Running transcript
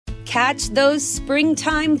Catch those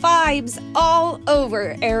springtime vibes all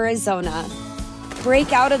over Arizona.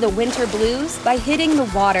 Break out of the winter blues by hitting the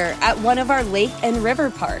water at one of our lake and river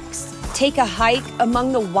parks. Take a hike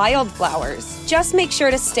among the wildflowers. Just make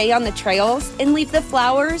sure to stay on the trails and leave the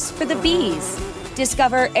flowers for the bees.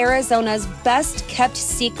 Discover Arizona's best kept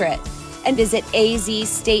secret and visit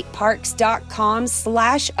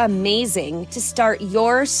azstateparks.com/amazing to start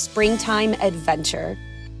your springtime adventure.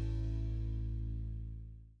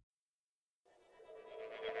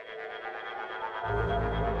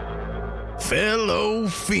 Fellow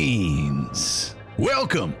fiends,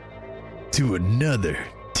 welcome to another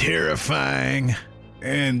terrifying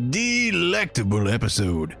and delectable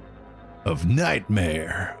episode of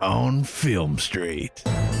Nightmare on Film Street.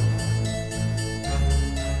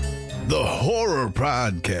 The horror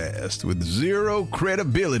podcast with zero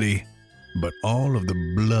credibility, but all of the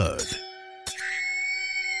blood,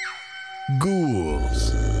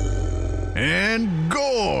 ghouls, and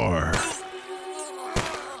gore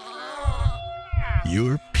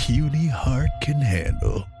your puny heart can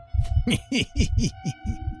handle.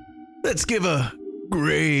 Let's give a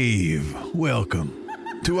grave welcome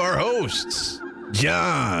to our hosts,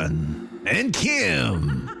 John and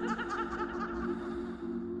Kim.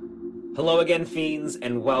 Hello again, fiends,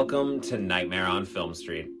 and welcome to Nightmare on Film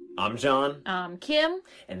Street. I'm John. I'm Kim.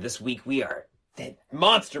 And this week we are at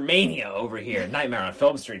Monster Mania over here at Nightmare on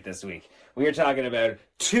Film Street this week. We are talking about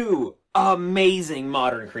two amazing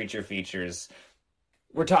modern creature features.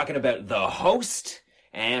 We're talking about The Host,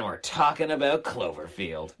 and we're talking about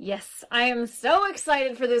Cloverfield. Yes, I am so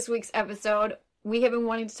excited for this week's episode. We have been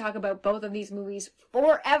wanting to talk about both of these movies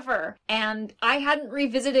forever, and I hadn't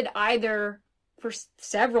revisited either for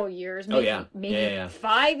several years. Maybe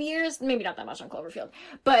 5 years, maybe not that much on Cloverfield,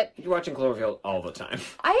 but You're watching Cloverfield all the time.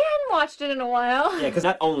 I hadn't watched it in a while. Yeah, because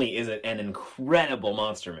not only is it an incredible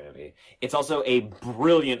monster movie, it's also a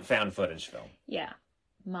brilliant found footage film. Yeah,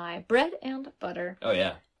 my bread and butter. Oh,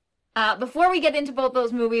 yeah. Before we get into both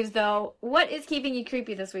those movies, though, what is keeping you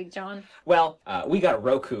creepy this week, John? Well, we got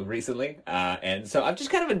Roku recently, and so I've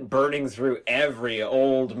just kind of been burning through every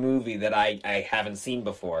old movie that I haven't seen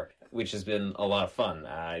before, which has been a lot of fun.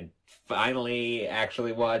 I finally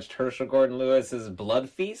actually watched Herschel Gordon Lewis's Blood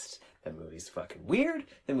Feast. That movie's fucking weird,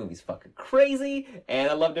 that movie's fucking crazy,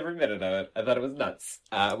 and I loved every minute of it. I thought it was nuts.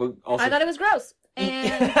 I thought it was gross.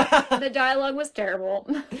 And the dialogue was terrible.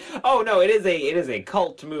 Oh no, it is a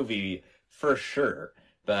cult movie for sure,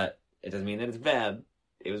 but it doesn't mean that it's bad.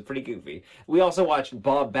 It was pretty goofy. We also watched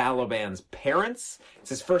Bob Balaban's Parents. It's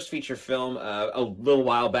his first feature film. A little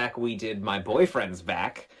while back we did My Boyfriend's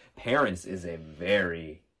Back. Parents is a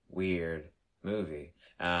very weird movie.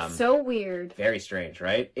 So weird. Very strange,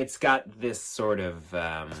 right? It's got this sort of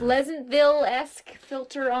Pleasantville-esque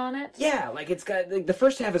filter on it. Yeah, like it's got the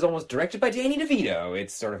first half is almost directed by Danny DeVito.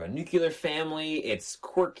 It's sort of a nuclear family. It's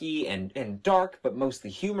quirky and dark, but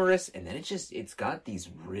mostly humorous. And then it's got these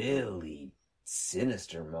really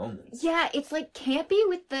sinister moments. Yeah, it's like campy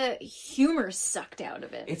with the humor sucked out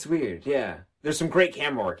of it. It's weird, yeah. There's some great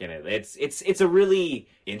camera work in it. It's a really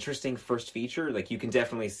interesting first feature. Like, you can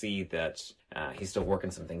definitely see that he's still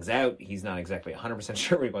working some things out. He's not exactly 100%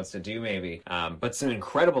 sure what he wants to do, maybe. But some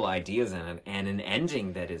incredible ideas in it, and an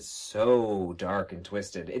ending that is so dark and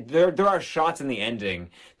twisted. There are shots in the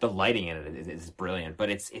ending. The lighting in it is brilliant,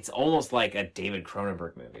 but it's almost like a David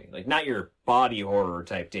Cronenberg movie. Like, not your body horror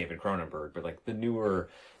type David Cronenberg, but like the newer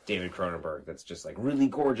David Cronenberg that's just like really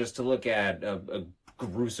gorgeous to look at. A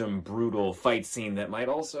gruesome, brutal fight scene that might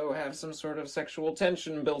also have some sort of sexual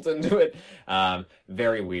tension built into it.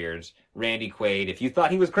 Very weird. Randy Quaid, if you thought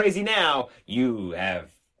he was crazy now, you have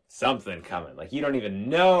something coming. Like, you don't even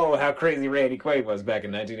know how crazy Randy Quaid was back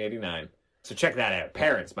in 1989. So check that out.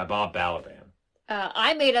 Parents by Bob Balaban.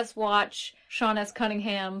 I made us watch Sean S.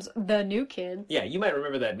 Cunningham's The New Kid. Yeah, you might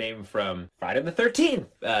remember that name from Friday the 13th,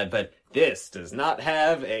 but this does not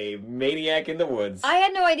have a maniac in the woods. I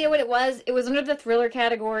had no idea what it was. It was under the thriller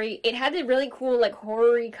category. It had a really cool, like,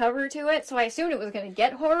 horror-y cover to it, so I assumed it was going to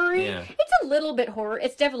get horror-y. Yeah. It's a little bit horror.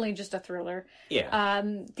 It's definitely just a thriller. Yeah.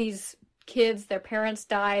 These kids, their parents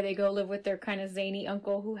die, they go live with their kind of zany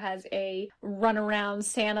uncle who has a runaround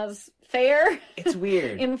Santa's fair. It's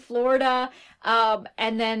weird. in Florida.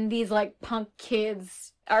 And then these, like, punk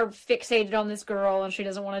kids are fixated on this girl and she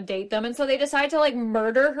doesn't want to date them. And so they decide to, like,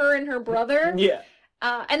 murder her and her brother. Yeah.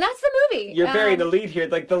 And that's the movie. You're burying the lead here.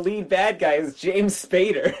 Like, the lead bad guy is James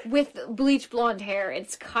Spader. With bleach blonde hair.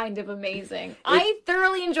 It's kind of amazing. I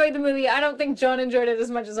thoroughly enjoyed the movie. I don't think John enjoyed it as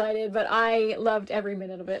much as I did, but I loved every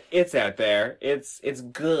minute of it. It's out there. It's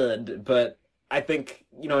good, but I think,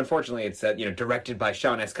 unfortunately it's, directed by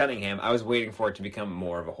Sean S. Cunningham. I was waiting for it to become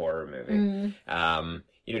more of a horror movie.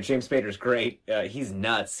 James Spader's great. He's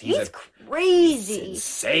nuts. He's crazy.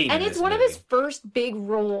 Insane. And it's one of his first big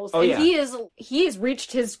roles. Oh, and yeah. he has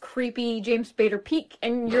reached his creepy James Spader peak.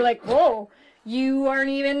 And you're like, whoa, you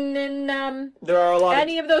aren't even in there are a lot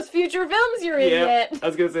any of those future films you're in yet. I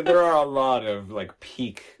was going to say, there are a lot of,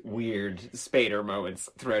 peak weird Spader moments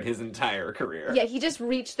throughout his entire career. Yeah, he just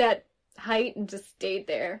reached that height and just stayed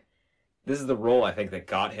there. This is the role, I think, that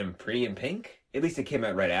got him Pretty in Pink. At least it came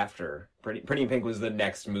out right after. Pretty in Pink was the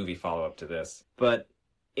next movie follow-up to this. But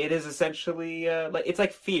it is essentially, it's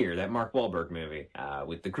like Fear, that Mark Wahlberg movie,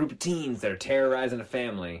 with the group of teens that are terrorizing a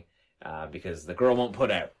family because the girl won't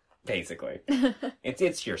put out, basically.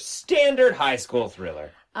 It's your standard high school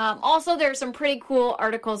thriller. Also, there are some pretty cool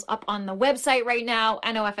articles up on the website right now,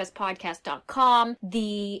 nofspodcast.com.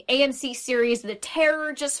 The AMC series The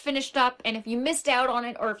Terror just finished up, and if you missed out on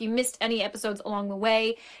it, or if you missed any episodes along the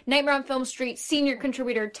way, Nightmare on Film Street senior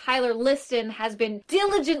contributor Tyler Liston has been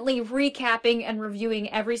diligently recapping and reviewing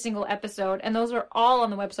every single episode, and those are all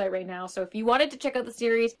on the website right now. So if you wanted to check out the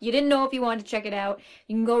series, you didn't know if you wanted to check it out,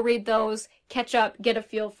 you can go read those, catch up, get a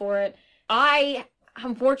feel for it. I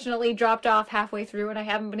unfortunately dropped off halfway through and I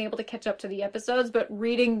haven't been able to catch up to the episodes, but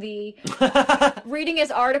reading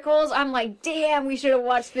his articles, I'm like, damn, we should have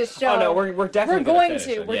watched this show. Oh no, we're definitely going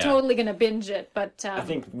to. We're totally going to binge it, but I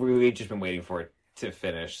think we've just been waiting for it to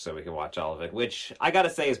finish so we can watch all of it, which I gotta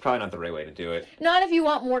say is probably not the right way to do it. Not if you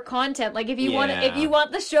want more content. Like if you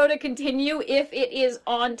want the show to continue, if it is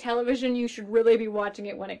on television, you should really be watching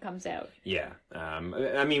it when it comes out. Yeah.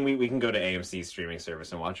 I mean, we can go to AMC's streaming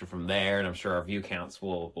service and watch it from there, and I'm sure our view counts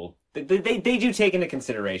will they do take into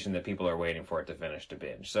consideration that people are waiting for it to finish to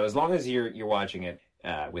binge. So as long as you're watching it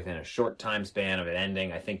within a short time span of it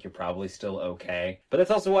ending, I think you're probably still okay. But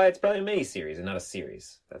that's also why it's probably a mini-series and not a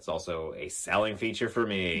series. That's also a selling feature for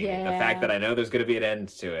me. Yeah. The fact that I know there's going to be an end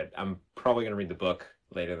to it. I'm probably going to read the book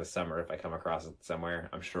later this summer if I come across it somewhere.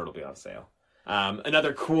 I'm sure it'll be on sale.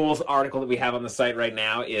 Another cool article that we have on the site right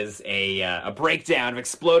now is a breakdown of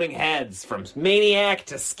exploding heads, from Maniac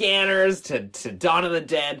to Scanners to Dawn of the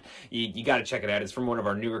Dead. You got to check it out. It's from one of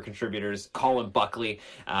our newer contributors, Colin Buckley.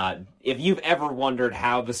 If you've ever wondered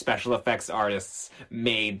how the special effects artists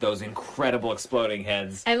made those incredible exploding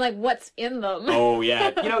heads, and what's in them. Oh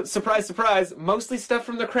yeah, surprise, surprise, mostly stuff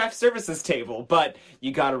from the craft services table. But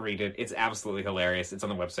you got to read it. It's absolutely hilarious. It's on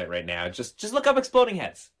the website right now. Just look up exploding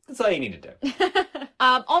heads. That's all you need to do.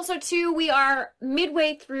 Also, too, we are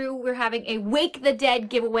midway through. We're having a Wake the Dead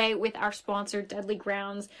giveaway with our sponsor, Deadly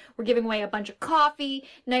Grounds. We're giving away a bunch of coffee,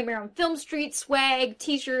 Nightmare on Film Street swag,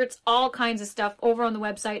 t-shirts, all kinds of stuff over on the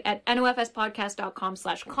website at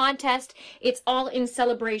nofspodcast.com/contest. It's all in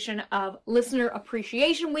celebration of Listener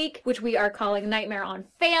Appreciation Week, which we are calling Nightmare on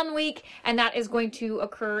Fan Week, and that is going to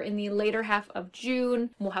occur in the later half of June.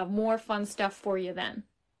 We'll have more fun stuff for you then.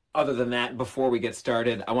 Other than that, before we get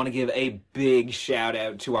started, I want to give a big shout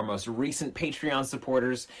out to our most recent Patreon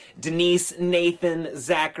supporters, Denise, Nathan,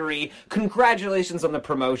 Zachary. Congratulations on the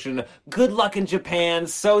promotion. Good luck in Japan.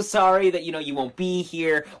 So sorry that, you won't be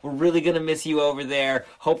here. We're really going to miss you over there.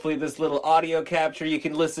 Hopefully this little audio capture you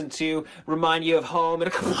can listen to remind you of home.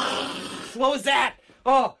 And what was that?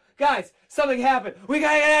 Oh, guys, something happened. We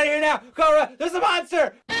got to get out of here now. Go run. There's a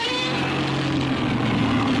monster.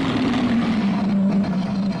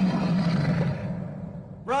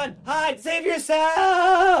 Run, hide, save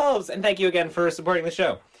yourselves! And thank you again for supporting the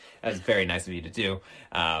show. That's very nice of you to do.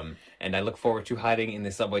 And I look forward to hiding in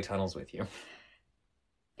the subway tunnels with you.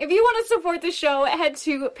 If you want to support the show, head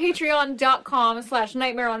to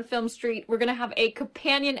patreon.com/Nightmare on Film Street. We're going to have a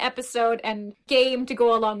companion episode and game to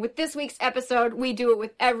go along with this week's episode. We do it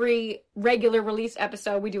with every regular release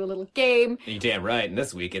episode. We do a little game. You're damn right. And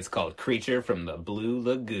this week it's called Creature from the Blue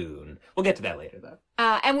Lagoon. We'll get to that later, though.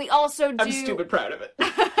 And we also do... I'm stupid proud of it.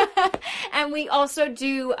 And we also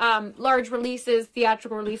do large releases,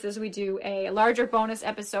 theatrical releases. We do a larger bonus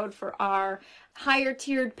episode for our higher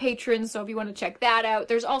tiered patrons, so if you want to check that out.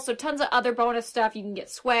 There's also tons of other bonus stuff. You can get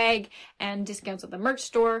swag and discounts at the merch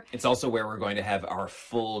store. It's also where we're going to have our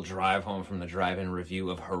full drive home from the drive-in review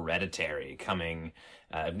of Hereditary coming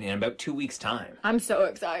in about 2 weeks' time. I'm so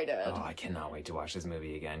excited. Oh, I cannot wait to watch this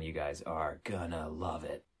movie again. You guys are gonna love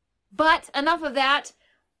it. But enough of that.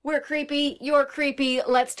 We're creepy, you're creepy.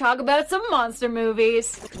 Let's talk about some monster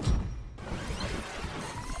movies.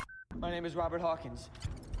 My name is Robert Hawkins.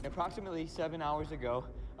 Approximately 7 hours ago,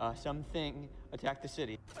 something attacked the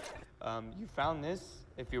city. You found this.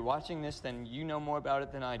 If you're watching this, then you know more about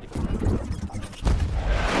it than I do.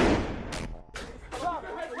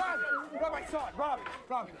 Rob, I saw it. Rob,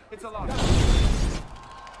 Frog, it's a lot. Run!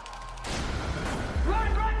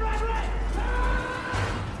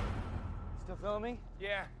 Still filming?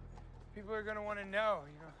 Yeah. People are gonna want to know,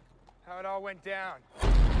 how it all went down.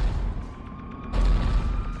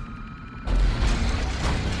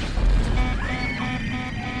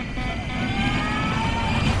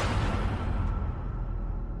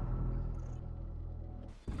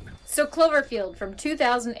 So Cloverfield from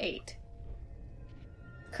 2008.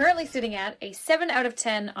 Currently sitting at a 7 out of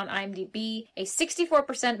 10 on IMDb, a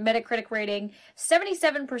 64% Metacritic rating,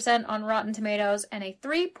 77% on Rotten Tomatoes, and a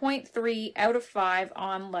 3.3 out of 5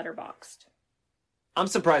 on Letterboxd. I'm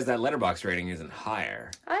surprised that Letterboxd rating isn't higher.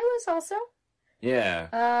 I was also. Yeah.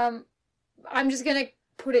 I'm just gonna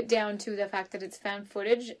put it down to the fact that it's found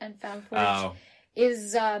footage, and found footage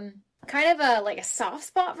is kind of a soft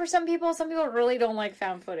spot for some people. Some people really don't like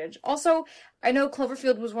found footage. Also, I know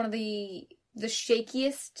Cloverfield was one of the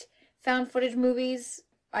shakiest found footage movies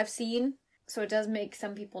I've seen, so it does make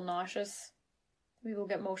some people nauseous. People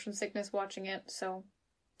get motion sickness watching it, so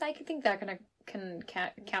I think that can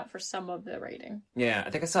count for some of the rating. Yeah, I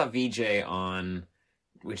think I saw a VJ on,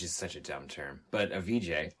 which is such a dumb term, but a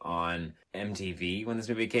VJ on MTV when this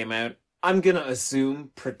movie came out. I'm gonna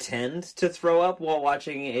assume pretend to throw up while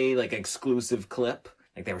watching a exclusive clip.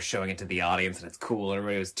 Like they were showing it to the audience and it's cool,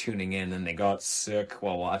 everybody was tuning in and they got sick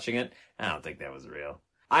while watching it. I don't think that was real.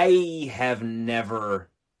 I have never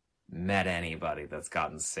met anybody that's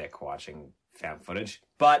gotten sick watching found footage,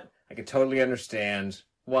 but I could totally understand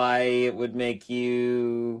why it would make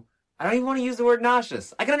you... I don't even want to use the word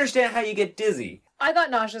nauseous. I can understand how you get dizzy. I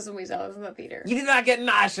got nauseous when we saw this in the theater. You did not get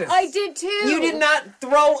nauseous. I did too. You did not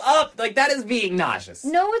throw up. That is being nauseous.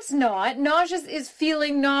 No, it's not. Nauseous is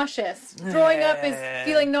feeling nauseous. Throwing up is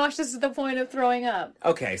feeling nauseous to the point of throwing up.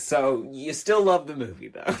 Okay, so you still love the movie,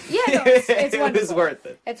 though. Yeah, no, it's wonderful. It was worth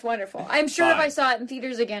it. It's wonderful. I'm sure if I saw it in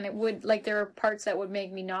theaters again, it would, there are parts that would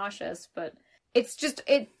make me nauseous, but...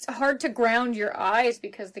 It's hard to ground your eyes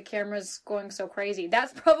because the camera's going so crazy.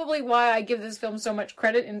 That's probably why I give this film so much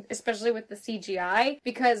credit, and especially with the CGI,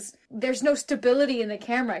 because there's no stability in the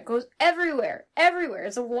camera. It goes everywhere.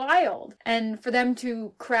 It's wild. And for them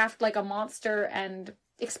to craft a monster and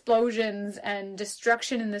explosions and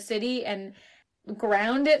destruction in the city and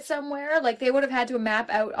ground it somewhere, they would have had to map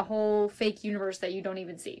out a whole fake universe that you don't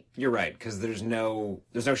even see. You're right, because there's no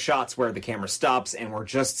shots where the camera stops and we're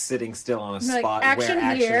just sitting still on a spot action where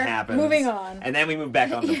action here, happens. moving on. And then we move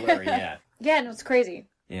back on the blur, yeah. Yeah, no, it's crazy.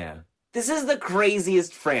 Yeah. This is the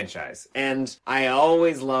craziest franchise, and I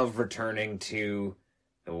always love returning to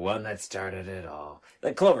the one that started it all.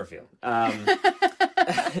 Cloverfield.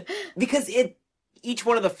 Because each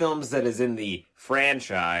one of the films that is in the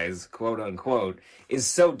franchise, quote unquote, is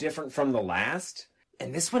so different from the last.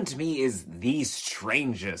 And this one to me is the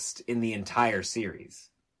strangest in the entire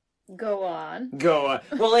series. Go on.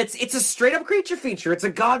 Well, it's a straight up creature feature. It's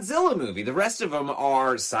a Godzilla movie. The rest of them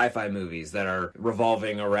are sci-fi movies that are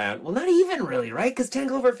revolving around, well, not even really, right? Because 10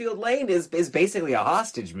 Cloverfield Lane is basically a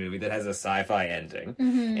hostage movie that has a sci-fi ending.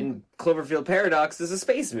 Mm-hmm. And Cloverfield Paradox is a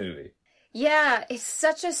space movie. Yeah, it's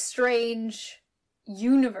such a strange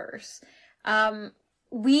universe.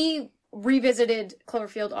 We revisited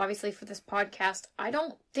Cloverfield obviously for this podcast. I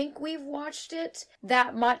don't think we've watched it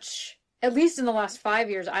that much, at least in the last 5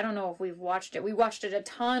 years. I don't know if we've watched it. We watched it a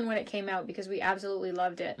ton when it came out because we absolutely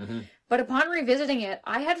loved it. Mm-hmm. But upon revisiting it,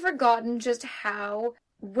 I had forgotten just how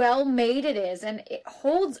well made it is, and it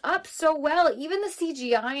holds up so well. Even the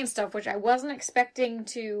CGI and stuff, which I wasn't expecting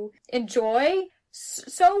to enjoy,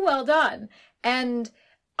 so well done. And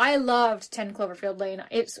I loved 10 Cloverfield Lane.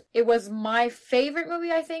 It was my favorite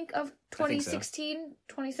movie, I think, of 2016,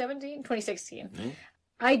 2017, 2016. Mm-hmm.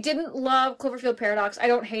 I didn't love Cloverfield Paradox. I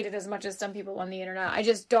don't hate it as much as some people on the internet. I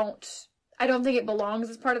just don't. I don't think it belongs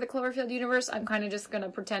as part of the Cloverfield universe. I'm kind of just going to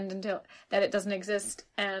pretend that it doesn't exist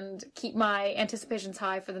and keep my anticipations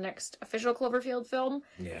high for the next official Cloverfield film.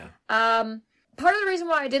 Yeah. Part of the reason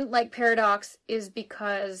why I didn't like Paradox is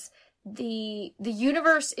because the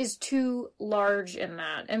universe is too large in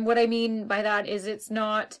that. And what I mean by that is it's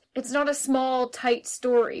not a small, tight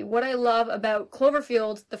story. What I love about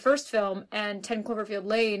Cloverfield, the first film, and 10 Cloverfield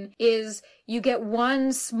Lane is you get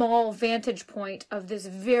one small vantage point of this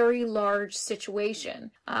very large situation.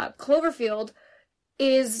 Cloverfield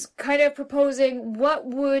is kind of proposing what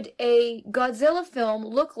would a Godzilla film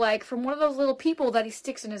look like from one of those little people that he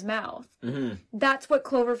sticks in his mouth. Mm-hmm. That's what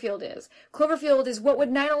Cloverfield is. Cloverfield is what would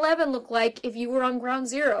 9/11 look like if you were on ground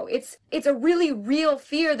zero. It's a really real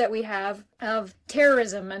fear that we have of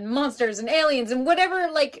terrorism and monsters and aliens and whatever,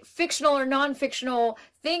 like, fictional or non-fictional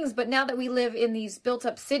things, but now that we live in these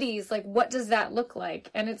built-up cities, like, what does that look like?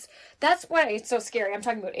 And that's why it's so scary. I'm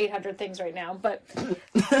talking about 800 things right now, but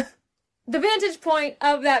the vantage point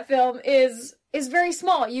of that film is very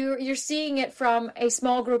small. You're seeing it from a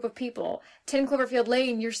small group of people. 10 Cloverfield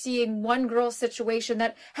Lane, you're seeing one girl's situation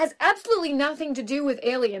that has absolutely nothing to do with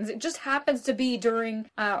aliens. It just happens to be during,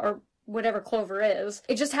 or whatever Clover is,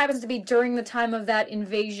 it just happens to be during the time of that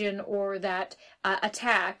invasion or that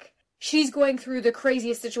attack. She's going through the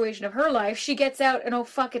craziest situation of her life. She gets out and, oh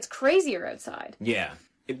fuck, it's crazier outside. Yeah.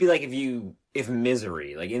 It'd be like if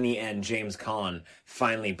Misery, like in the end, James Caan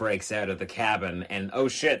finally breaks out of the cabin and, oh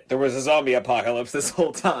shit, there was a zombie apocalypse this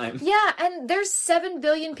whole time. Yeah, and there's 7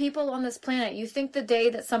 billion people on this planet. You think the day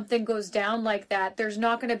that something goes down like that, there's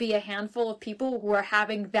not going to be a handful of people who are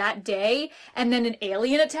having that day, and then an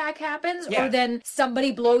alien attack happens, Yeah. or then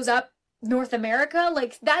somebody blows up North America?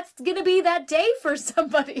 Like, that's gonna be that day for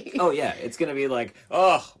somebody. Oh yeah, it's gonna be like,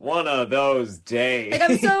 oh, one of those days. Like,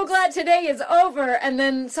 I'm so glad today is over, and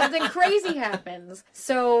then something crazy happens.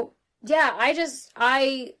 So, yeah,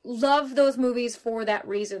 I love those movies for that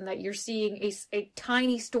reason, that you're seeing a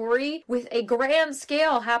tiny story with a grand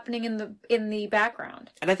scale happening in the background.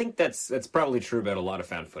 And I think that's probably true about a lot of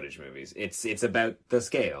found footage movies. It's about the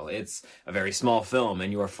scale. It's a very small film,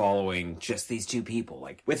 and you are following just these two people.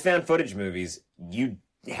 Like, with found footage movies, you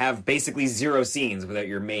have basically 0 scenes without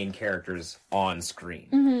your main characters on screen.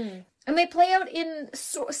 Mm-hmm. And they play out in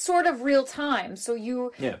sort of real time. So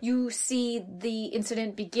you see the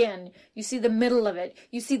incident begin. You see the middle of it.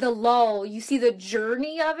 You see the lull. You see the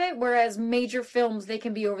journey of it. Whereas major films, they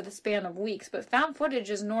can be over the span of weeks. But found footage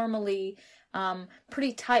is normally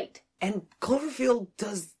pretty tight. And Cloverfield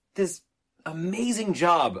does this amazing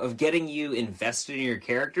job of getting you invested in your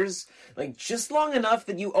characters, like, just long enough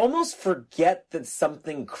that you almost forget that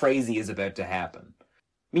something crazy is about to happen.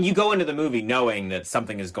 I mean, you go into the movie knowing that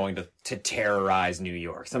something is going to terrorize New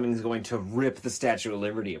York. Something's going to rip the Statue of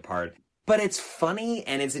Liberty apart. But it's funny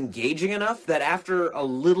and it's engaging enough that after a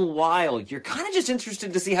little while, you're kind of just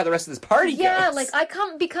interested to see how the rest of this party goes. Yeah, like, I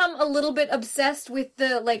become a little bit obsessed with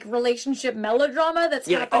the, like, relationship melodrama that's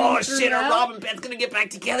happening. Like, oh shit, are Rob and Beth gonna get back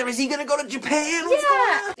together? Is he gonna go to Japan? What's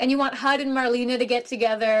going on? And you want Hud and Marlena to get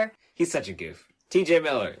together. He's such a goof. TJ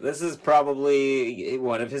Miller, this is probably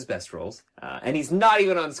one of his best roles. And he's not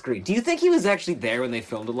even on screen. Do you think he was actually there when they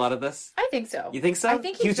filmed a lot of this? I think so. You think so? I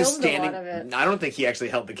think he was filmed just standing. a lot of it. I don't think he actually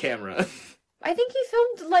held the camera. I think he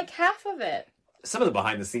filmed, like, half of it. Some of the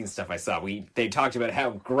behind-the-scenes stuff I saw, they talked about how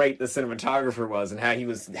great the cinematographer was and how he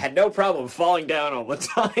had no problem falling down all the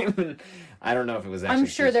time. And I don't know if it was actually... I'm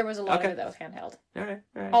sure there was a lot of it that was handheld. All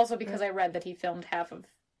right. Also because I read that he filmed half of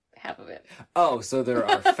it. Oh, so there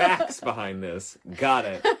are facts behind this. Got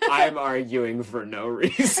it. I'm arguing for no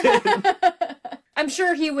reason. I'm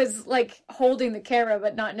sure he was, like, holding the camera,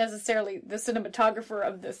 but not necessarily the cinematographer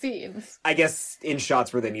of the scenes. I guess in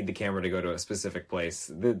shots where they need the camera to go to a specific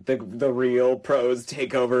place, the real pros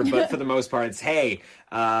take over, but for the most part, it's, hey,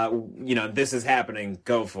 this is happening,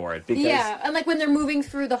 go for it. Because, yeah, and, like, when they're moving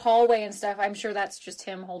through the hallway and stuff, I'm sure that's just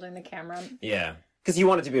him holding the camera. Yeah. Because you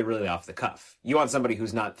want it to be really off the cuff. You want somebody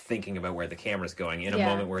who's not thinking about where the camera's going in a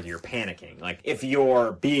moment where you're panicking. Like, if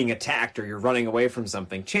you're being attacked or you're running away from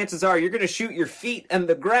something, chances are you're going to shoot your feet and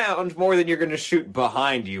the ground more than you're going to shoot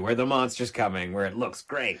behind you, where the monster's coming, where it looks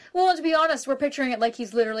great. Well, and to be honest, we're picturing it like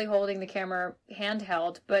he's literally holding the camera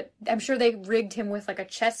handheld, but I'm sure they rigged him with, like, a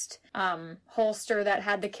chest holster that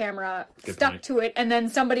had the camera stuck to it, and then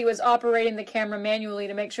somebody was operating the camera manually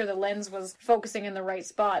to make sure the lens was focusing in the right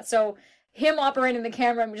spot. So him operating the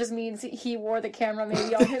camera just means he wore the camera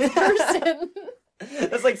maybe on his person.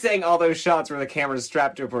 That's like saying all those shots where the camera's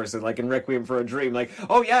strapped to a person, like in Requiem for a Dream. Like,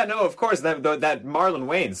 oh yeah, no, of course, that Marlon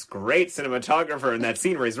Wayne's great cinematographer in that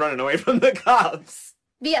scene where he's running away from the cops.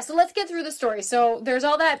 But yeah, so let's get through the story. So there's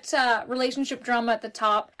all that relationship drama at the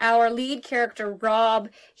top. Our lead character, Rob,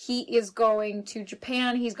 he is going to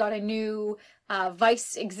Japan. He's got a new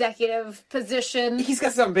vice executive position. He's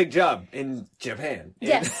got some big job in Japan.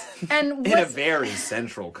 Yes. And in a very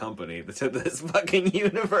central company to this fucking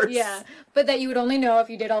universe. Yeah, but that you would only know if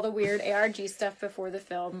you did all the weird ARG stuff before the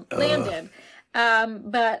film landed.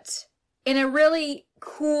 But in a really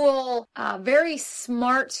cool, very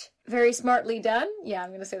smart Very smartly done. Yeah, I'm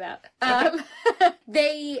going to say that.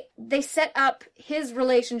 They set up his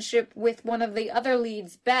relationship with one of the other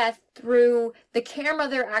leads, Beth, through the camera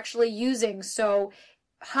they're actually using. So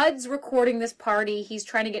HUD's recording this party. He's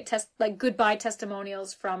trying to get goodbye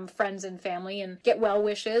testimonials from friends and family and get well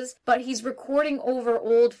wishes. But he's recording over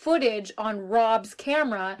old footage on Rob's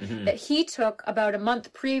camera that he took about a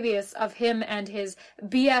month previous of him and his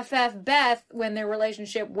BFF Beth when their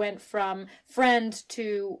relationship went from friend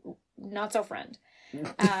to not so friend.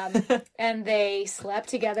 And they slept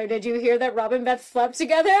together. Did you hear that Rob and Beth slept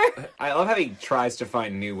together? I love how he tries to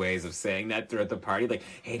find new ways of saying that throughout the party. Like,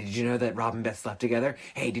 hey, did you know that Rob and Beth slept together?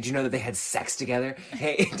 Hey, did you know that they had sex together?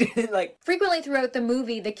 Hey, frequently throughout the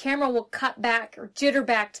movie, the camera will cut back or jitter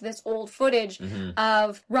back to this old footage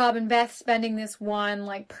of Rob and Beth spending this one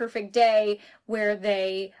perfect day where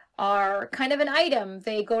they are kind of an item.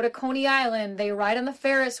 They go to Coney Island, they ride on the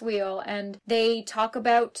Ferris wheel, and they talk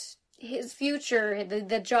about his future,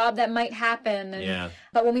 the job that might happen.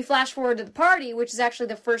 But when we flash forward to the party, which is actually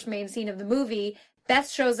the first main scene of the movie, Beth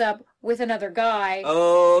shows up with another guy.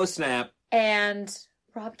 Oh, snap. And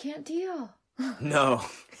Rob can't deal. No.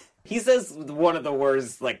 He says one of the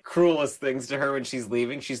worst, cruelest things to her when she's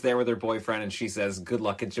leaving. She's there with her boyfriend, and she says, good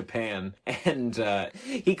luck in Japan. And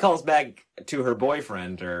he calls back to her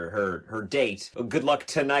boyfriend, or her date, good luck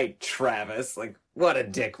tonight, Travis. What a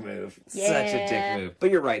dick move. Yeah. Such a dick move.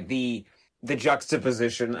 But you're right, the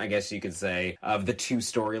juxtaposition, I guess you could say, of the two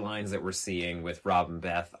storylines that we're seeing with Rob and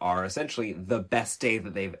Beth are essentially the best day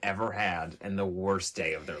that they've ever had and the worst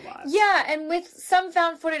day of their lives. Yeah, and with some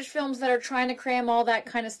found footage films that are trying to cram all that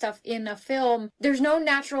kind of stuff in a film, there's no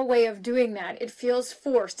natural way of doing that. It feels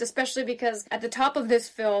forced, especially because at the top of this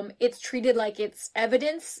film, it's treated like it's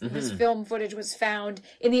evidence. This film footage was found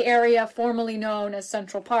in the area formerly known as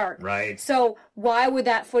Central Park. Right. So why would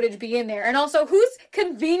that footage be in there? And also, who's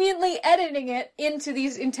conveniently editing it into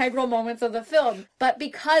these integral moments of the film? But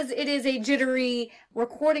because it is a jittery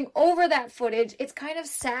recording over that footage, it's kind of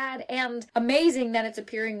sad and amazing that it's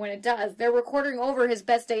appearing when it does. They're recording over his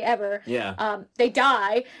best day ever. Yeah. They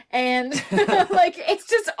die, and it's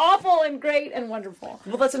just awful and great and wonderful.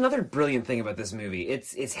 Well, that's another brilliant thing about this movie.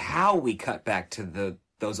 It's how we cut back to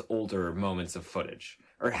those older moments of footage.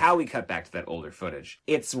 Or how we cut back to that older footage.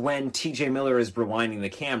 It's when T.J. Miller is rewinding the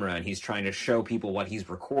camera and he's trying to show people what he's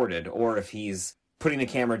recorded, or if he's putting the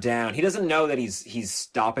camera down. He doesn't know that he's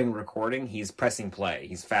stopping recording. He's pressing play.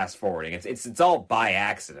 He's fast forwarding. It's all by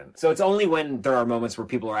accident. So it's only when there are moments where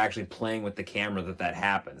people are actually playing with the camera that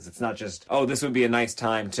happens. It's not just, oh, this would be a nice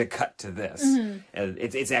time to cut to this.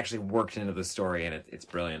 It's actually worked into the story, and it's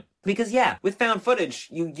brilliant. Because with found footage,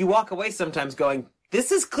 you walk away sometimes going,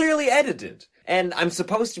 this is clearly edited. And I'm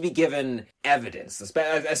supposed to be given evidence,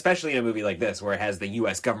 especially in a movie like this, where it has the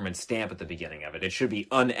U.S. government stamp at the beginning of it. It should be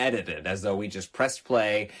unedited, as though we just pressed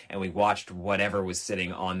play and we watched whatever was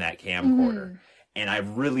sitting on that camcorder. And I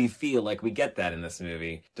really feel like we get that in this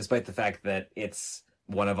movie, despite the fact that it's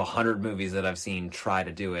one of 100 movies that I've seen try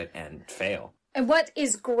to do it and fail. And what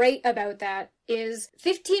is great about that is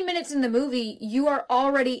 15 minutes in the movie, you are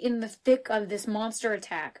already in the thick of this monster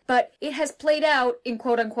attack. But it has played out in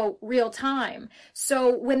quote-unquote real time.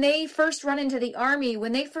 So when they first run into the army,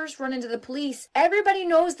 when they first run into the police, everybody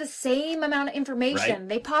knows the same amount of information. Right.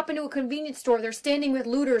 They pop into a convenience store, they're standing with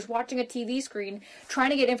looters watching a TV screen,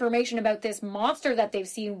 trying to get information about this monster that they've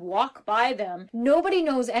seen walk by them. Nobody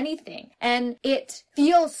knows anything. And it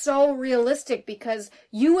feels so realistic because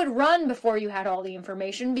you would run before you had all the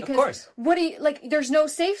information. Because, of course. What do you... there's no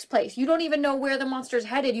safe place. You don't even know where the monster's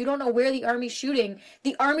headed. You don't know where the army's shooting.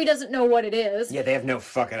 The army doesn't know what it is. Yeah, they have no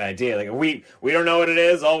fucking idea. We don't know what it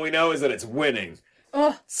is. All we know is that it's winning.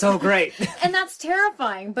 Oh, so great. And that's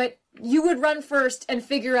terrifying. But you would run first and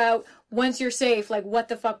figure out, once you're safe, what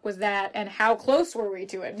the fuck was that and how close were we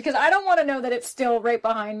to it? Because I don't want to know that it's still right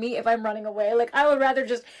behind me if I'm running away. I would rather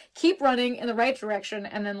just keep running in the right direction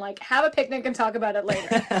and then, have a picnic and talk about it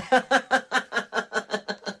later.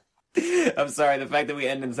 I'm sorry, the fact that we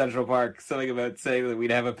end in Central Park, something about saying that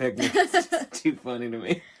we'd have a picnic is just too funny to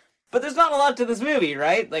me. But there's not a lot to this movie,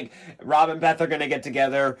 right? Rob and Beth are gonna get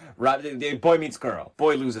together. Boy meets girl.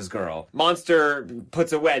 Boy loses girl. Monster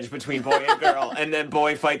puts a wedge between boy and girl, and then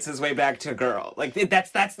boy fights his way back to girl.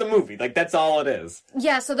 That's the movie. That's all it is.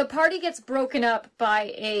 Yeah, so the party gets broken up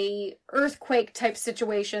by a earthquake-type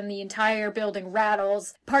situation. The entire building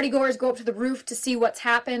rattles. Partygoers go up to the roof to see what's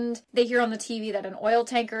happened. They hear on the TV that an oil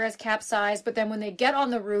tanker has capsized, but then when they get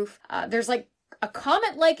on the roof, there's a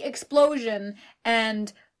comet-like explosion,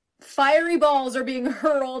 and fiery balls are being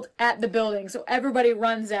hurled at the building, so everybody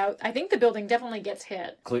runs out. I think the building definitely gets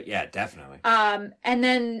hit. Yeah, definitely. And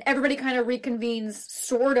then everybody kind of reconvenes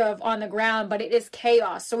sort of on the ground, but it is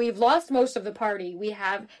chaos. So we've lost most of the party. We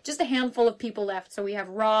have just a handful of people left. So we have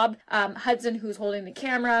Rob, Hudson, who's holding the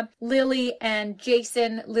camera, Lily, and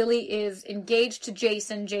Jason. Lily is engaged to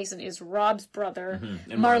Jason. Jason is Rob's brother.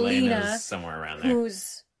 Mm-hmm. And Marlena is somewhere around there.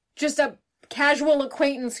 Who's just a casual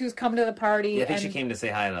acquaintance who's come to the party. Yeah, I think she came to say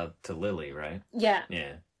hi to Lily, right? Yeah.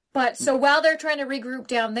 Yeah. But so while they're trying to regroup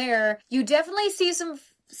down there, you definitely see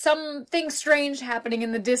something strange happening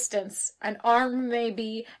in the distance. An arm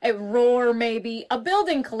maybe, a roar maybe, a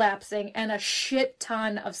building collapsing, and a shit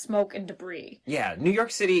ton of smoke and debris. Yeah, New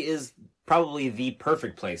York City is probably the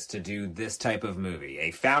perfect place to do this type of movie.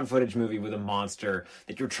 A found footage movie with a monster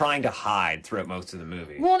that you're trying to hide throughout most of the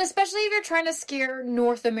movie. Well, and especially if you're trying to scare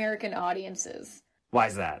North American audiences. Why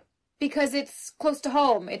is that? Because it's close to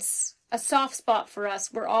home. It's a soft spot for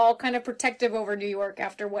us. We're all kind of protective over New York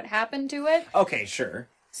after what happened to it. Okay, sure.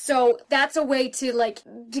 So that's a way to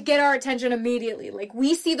get our attention immediately. Like,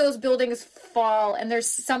 we see those buildings fall and there's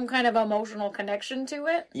some kind of emotional connection to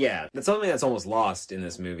it. Yeah, that's something that's almost lost in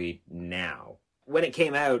this movie now. When it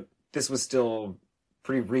came out, this was still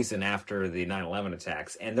pretty recent after the 9/11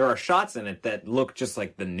 attacks, and there are shots in it that look just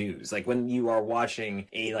like the news. Like when you are watching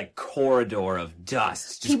a corridor of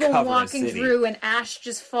dust, just people cover walking a city. through and ash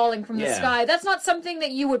just falling from the sky. That's not something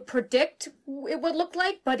that you would predict it would look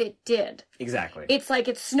like, but it did. Exactly. It's like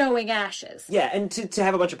it's snowing ashes. Yeah, and to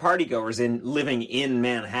have a bunch of partygoers living in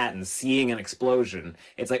Manhattan, seeing an explosion,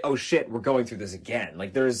 it's like, oh shit, we're going through this again.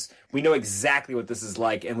 Like we know exactly what this is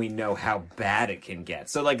like, and we know how bad it can get.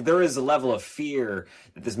 So there is a level of fear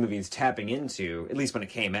that this movie is tapping into, at least when it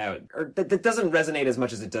came out, or that doesn't resonate as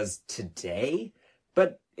much as it does today,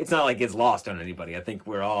 but it's not like it's lost on anybody. I think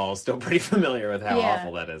we're all still pretty familiar with how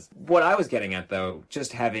awful that is. What I was getting at, though,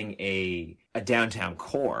 just having a downtown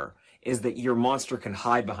core, is that your monster can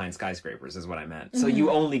hide behind skyscrapers, is what I meant. So you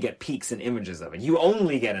only get peeks and images of it. You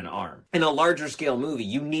only get an arm. In a larger scale movie,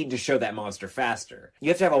 you need to show that monster faster. You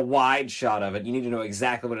have to have a wide shot of it. You need to know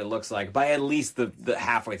exactly what it looks like by at least the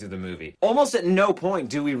halfway through the movie. Almost at no point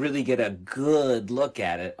do we really get a good look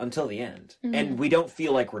at it until the end. And we don't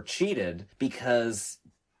feel like we're cheated because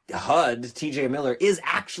HUD, TJ Miller, is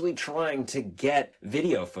actually trying to get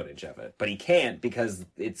video footage of it, but he can't because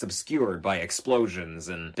it's obscured by explosions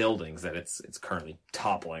and buildings that it's currently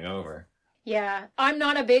toppling over. Yeah, I'm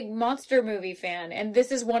not a big monster movie fan, and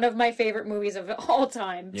this is one of my favorite movies of all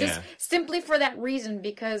time. Just simply for that reason,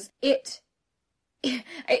 because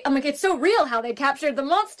I'm like, it's so real how they captured the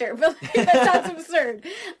monster, but that sounds absurd.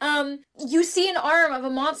 You see an arm of a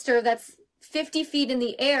monster that's 50 feet in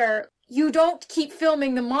the air. You don't keep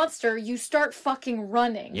filming the monster, you start fucking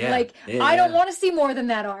running. I don't want to see more than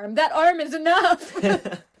that arm. That arm is enough.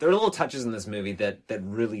 There are little touches in this movie that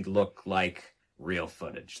really look like real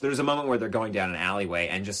footage. There's a moment where they're going down an alleyway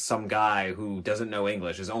and just some guy who doesn't know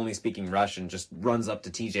English, is only speaking Russian, just runs up to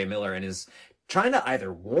TJ Miller and is trying to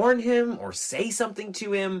either warn him or say something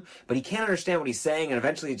to him, but he can't understand what he's saying, and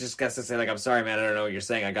eventually he just gets to say, I'm sorry, man, I don't know what you're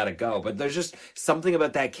saying, I gotta go. But there's just something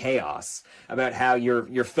about that chaos, about how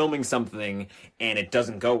you're filming something and it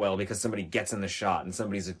doesn't go well because somebody gets in the shot and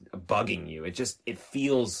somebody's bugging you. It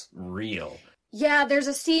feels real. Yeah, there's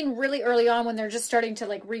a scene really early on when they're just starting to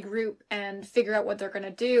regroup and figure out what they're gonna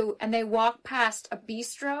do, and they walk past a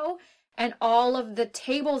bistro, and all of the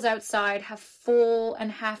tables outside have full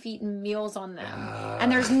and half-eaten meals on them.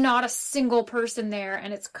 And there's not a single person there,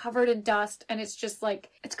 and it's covered in dust, and it's just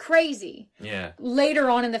it's crazy. Yeah. Later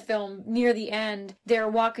on in the film, near the end, they're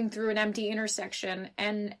walking through an empty intersection,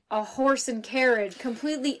 and a horse and carriage,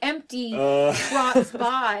 completely empty, trots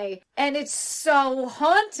by, and it's so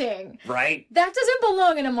haunting. Right? That doesn't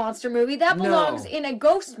belong in a monster movie. That belongs in a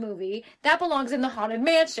ghost movie. That belongs in the Haunted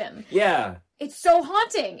Mansion. Yeah. It's so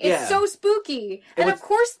haunting. It's so spooky. And of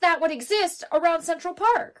course that would exist around Central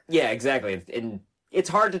Park. Yeah, exactly. And it's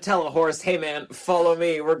hard to tell a horse, hey man, follow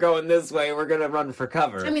me, we're going this way, we're gonna run for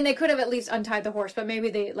cover. I mean, they could have at least untied the horse, but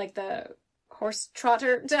maybe they, the horse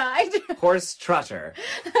trotter died. Horse trotter.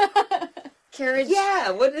 Carriage.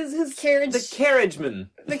 Yeah, what is his... Carriage. The carriageman.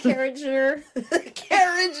 The carriager. The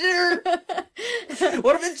carriager!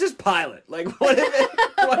 What if it's just pilot? What if it...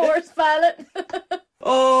 Horse pilot.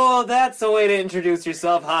 Oh, that's a way to introduce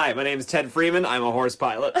yourself. Hi, my name's Ted Freeman. I'm a horse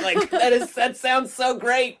pilot. That sounds so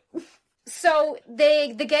great. So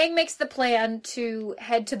the gang makes the plan to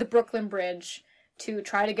head to the Brooklyn Bridge to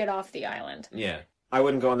try to get off the island. Yeah. I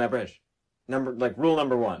wouldn't go on that bridge. Rule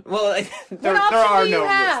number one. Well, there What option are do you no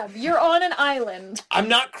have? You're on an island. I'm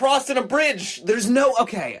not crossing a bridge. There's no...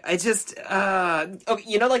 Okay, I just... Okay,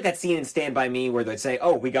 you know like that scene in Stand By Me where they say,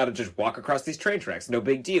 oh, we gotta just walk across these train tracks, no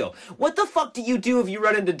big deal. What the fuck do you do if you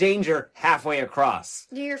run into danger halfway across?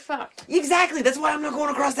 You're fucked. Exactly, that's why I'm not going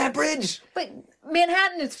across that bridge. But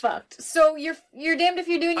Manhattan is fucked. So you're damned if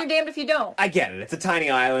you do and you're damned if you don't. I get it. It's a tiny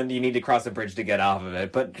island. You need to cross a bridge to get off of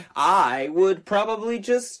it. But I would probably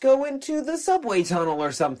just go into the subway tunnel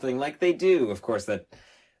or something like they do. Of course, that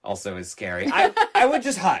also is scary. I would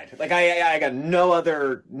just hide. Like I got no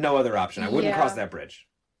other option. I wouldn't cross that bridge.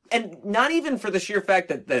 And not even for the sheer fact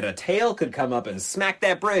that a tail could come up and smack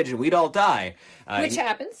that bridge and we'd all die. Which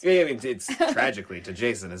happens. I mean, it's tragically to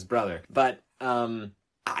Jason, his brother. But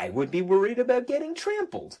I would be worried about getting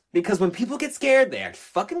trampled. Because when people get scared, they act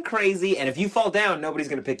fucking crazy, and if you fall down, nobody's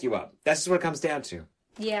gonna pick you up. That's just what it comes down to.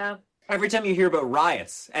 Yeah. Every time you hear about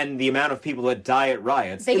riots, and the amount of people that die at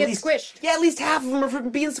riots... They get squished. Yeah, at least half of them are from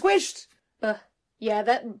being squished. Yeah,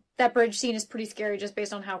 that bridge scene is pretty scary just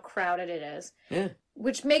based on how crowded it is. Yeah.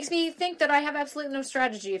 Which makes me think that I have absolutely no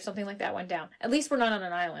strategy if something like that went down. At least we're not on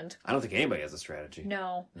an island. I don't think anybody has a strategy.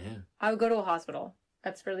 No. Yeah. I would go to a hospital.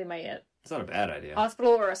 That's really my it. It's not a bad idea.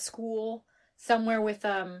 Hospital or a school, somewhere with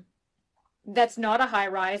that's not a high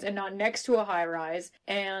rise and not next to a high rise,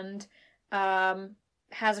 and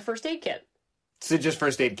has a first aid kit. So just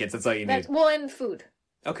first aid kits, that's all you need. Well, and food.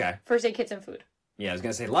 Okay. First aid kits and food. Yeah, I was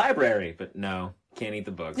gonna say library, but no, can't eat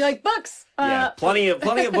the books. You're like, books! Yeah, plenty of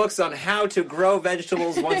books on how to grow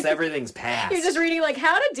vegetables once everything's passed. You're just reading, like,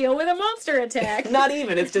 how to deal with a monster attack. Not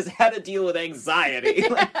even, it's just how to deal with anxiety.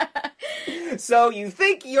 So you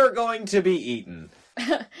think you're going to be eaten.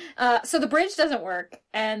 So the bridge doesn't work,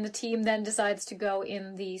 and the team then decides to go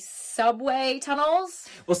in the subway tunnels.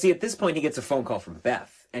 Well, see, at this point, he gets a phone call from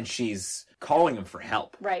Beth, and she's calling him for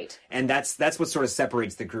help. Right. And that's what sort of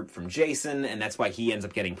separates the group from Jason, and that's why he ends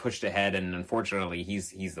up getting pushed ahead, and unfortunately,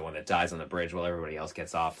 he's the one that dies on the bridge while everybody else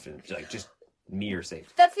gets off, and like, just me or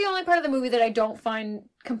safe. That's the only part of the movie that I don't find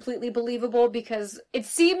completely believable, because it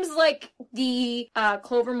seems like the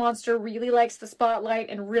Clover monster really likes the spotlight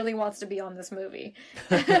and really wants to be on this movie.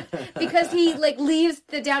 Because he, like, leaves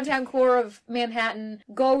the downtown core of Manhattan,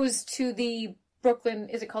 goes to the Brooklyn,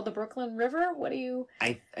 is it called the Brooklyn River? What do you...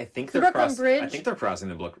 I think the they're Brooklyn Bridge? I think they're crossing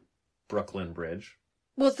the Brooklyn Bridge.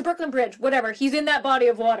 Well, it's the Brooklyn Bridge, whatever. He's in that body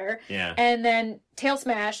of water. Yeah. And then tail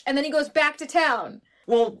smash, and then he goes back to town.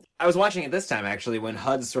 Well, I was watching it this time, actually, when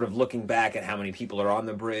HUD's sort of looking back at how many people are on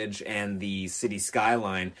the bridge and the city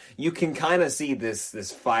skyline. You can kind of see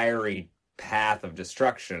this fiery path of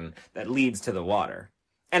destruction that leads to the water.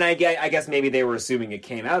 And I guess maybe they were assuming it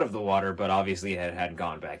came out of the water, but obviously it had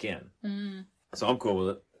gone back in. Mm. So I'm cool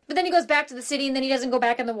with it. But then he goes back to the city, and then he doesn't go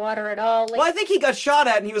back in the water at all. Like... Well, I think he got shot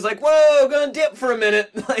at, and he was like, whoa, gonna dip for a minute.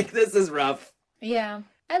 Like, this is rough. Yeah.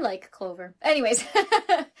 I like Clover. Anyways,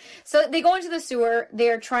 so they go into the sewer.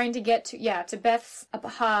 They're trying to get to Beth's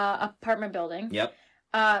apartment building. Yep.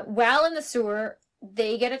 While in the sewer,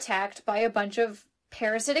 they get attacked by a bunch of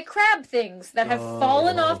parasitic crab things that have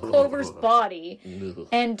fallen off Clover's body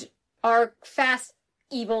and are fast,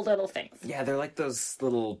 evil little things. Yeah, they're like those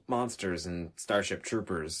little monsters in Starship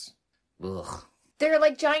Troopers. Ugh. They're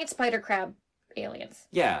like giant spider crab aliens.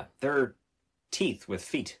 Yeah, they're teeth with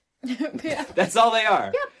feet. Yeah. That's all they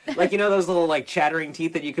are. Yep. Like, you know those little, like, chattering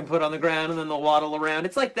teeth that you can put on the ground and then they'll waddle around?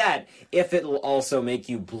 It's like that, if it'll also make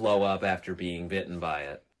you blow up after being bitten by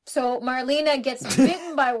it. So Marlena gets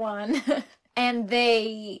bitten by one, and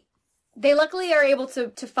they luckily are able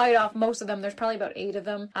to fight off most of them. There's probably about 8 of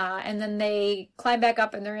them. And then they climb back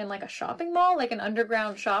up, and they're in, like, a shopping mall, like an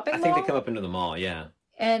underground shopping mall. I think they come up into the mall, yeah.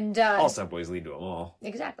 And all subways lead to a mall.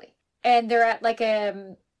 Exactly. And they're at, like,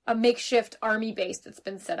 a makeshift army base that's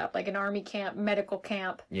been set up, like an army camp, medical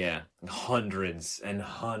camp. Yeah. Hundreds and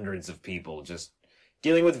hundreds of people just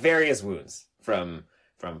dealing with various wounds, from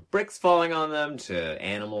bricks falling on them to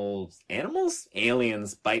aliens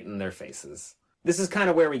biting their faces. This is kind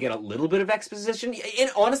of where we get a little bit of exposition.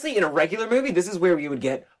 Honestly, in a regular movie, this is where you would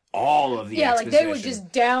get all of the exposition. Yeah, like they would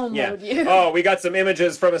just download you. Oh, we got some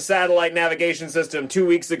images from a satellite navigation system 2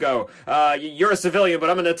 weeks ago. You're a civilian, but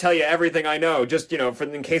I'm going to tell you everything I know, just,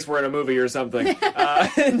 in case we're in a movie or something.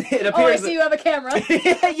 It appears I see you have a camera.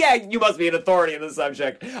 Yeah, you must be an authority in the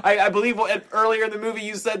subject. I believe earlier in the movie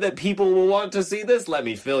you said that people will want to see this. Let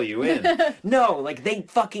me fill you in. No, like, they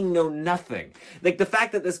fucking know nothing. Like, the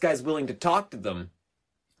fact that this guy's willing to talk to them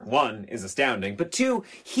one, is astounding, but two,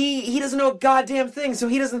 he doesn't know a goddamn thing, so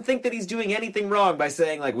he doesn't think that he's doing anything wrong by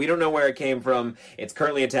saying, like, we don't know where it came from, it's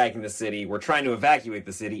currently attacking the city, we're trying to evacuate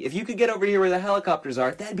the city. If you could get over here where the helicopters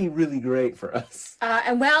are, that'd be really great for us.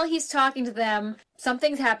 And while he's talking to them,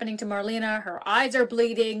 something's happening to Marlena. Her eyes are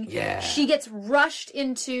bleeding. Yeah. She gets rushed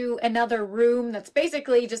into another room that's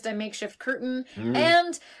basically just a makeshift curtain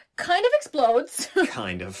and kind of explodes.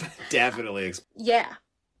 Kind of. Definitely. Yeah.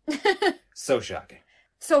 So shocking.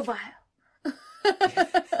 So vile.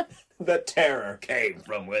 The terror came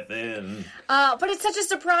from within. But it's such a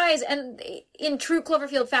surprise, and in true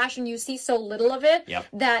Cloverfield fashion, you see so little of it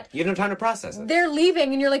that You have no time to process it. they're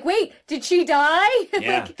leaving, and you're like, wait, did she die?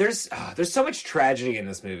 Yeah. There's so much tragedy in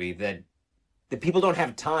this movie that people don't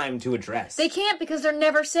have time to address. They can't because they're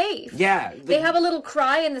never safe. Yeah. They have a little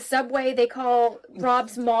cry in the subway. They call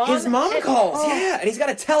Rob's mom. His mom calls, oh. yeah. And he's got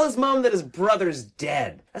to tell his mom that his brother's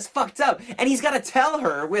dead. That's fucked up. And he's got to tell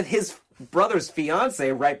her with his brother's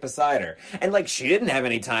fiance right beside her. And, like, she didn't have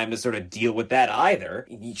any time to sort of deal with that either.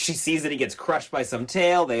 She sees that he gets crushed by some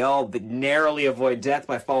tail. They all narrowly avoid death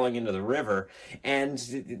by falling into the river.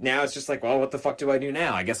 And now it's just like, well, what the fuck do I do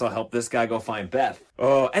now? I guess I'll help this guy go find Beth.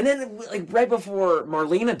 Oh, and then, like, right before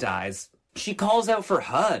Marlena dies, she calls out for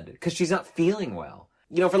HUD because she's not feeling well.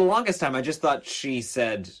 You know, for the longest time, I just thought she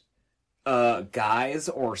said, guys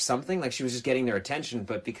or something, like she was just getting their attention,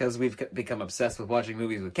 but because we've become obsessed with watching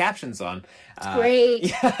movies with captions on, It's great.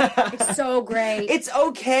 Yeah. It's so great. It's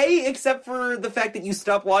okay, except for the fact that you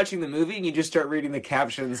stop watching the movie and you just start reading the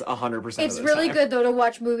captions 100% It's of the really time. good, though, to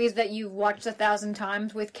watch movies that you've watched 1,000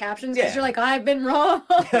 times with captions, because Yeah. you're like, I've been wrong.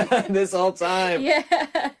 This whole time. Yeah.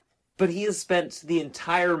 But he has spent the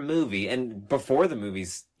entire movie, and before the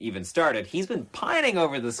movie's even started, he's been pining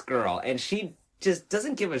over this girl, and she just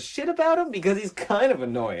doesn't give a shit about him because he's kind of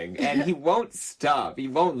annoying, and he won't stop. He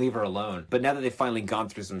won't leave her alone. But now that they've finally gone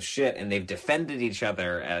through some shit and they've defended each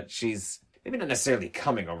other, she's maybe not necessarily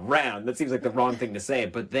coming around. That seems like the wrong thing to say,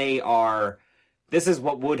 but they are... This is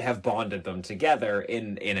what would have bonded them together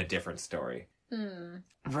in a different story.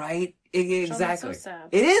 Right? Exactly. so sad.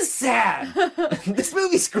 It is sad! This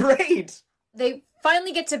movie's great! They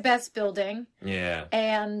finally get to Beth's building, Yeah.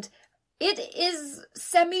 and it is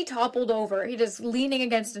semi-toppled over. It is leaning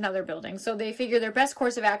against another building. So they figure their best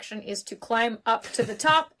course of action is to climb up to the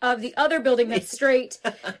top of the other building that's straight,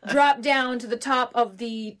 drop down to the top of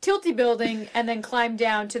the tilty building, and then climb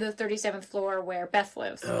down to the 37th floor where Beth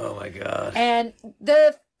lives. Oh my god. And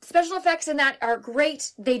the special effects in that are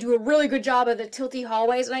great. They do a really good job of the tilty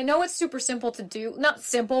hallways. And I know it's super simple to do. Not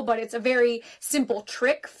simple, but it's a very simple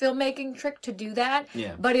filmmaking trick to do that.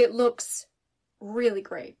 Yeah. But it looks really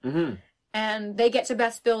great. Mm-hmm. And they get to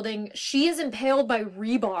Beth's building. She is impaled by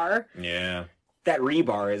rebar. Yeah. That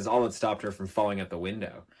rebar is all that stopped her from falling out the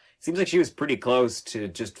window. Seems like she was pretty close to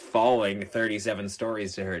just falling 37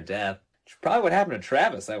 stories to her death. Which is probably what happened to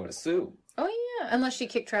Travis, I would assume. Oh, yeah. Unless she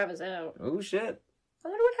kicked Travis out. Oh, shit. I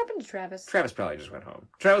wonder what happened to Travis. Travis probably just went home.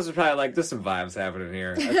 Travis was probably like, there's some vibes happening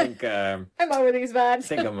here. I think, I'm over these vibes. I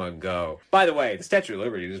think I'm gonna go. By the way, the Statue of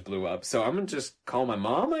Liberty just blew up, so I'm gonna just call my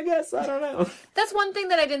mom, I guess? I don't know. That's one thing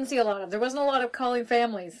that I didn't see a lot of. There wasn't a lot of calling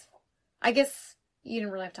families. I guess you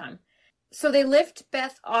didn't really have time. So they lift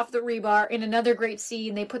Beth off the rebar in another great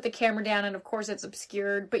scene. They put the camera down, and of course it's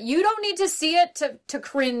obscured. But you don't need to see it to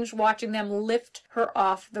cringe watching them lift her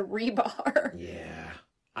off the rebar. Yeah.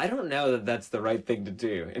 I don't know that that's the right thing to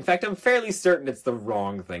do. In fact, I'm fairly certain it's the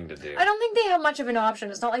wrong thing to do. I don't think they have much of an option.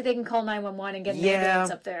 It's not like they can call 911 and get an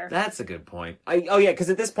ambulance up there. That's a good point. Because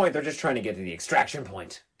at this point, they're just trying to get to the extraction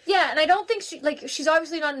point. Yeah, and I don't think she's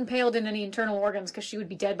obviously not impaled in any internal organs because she would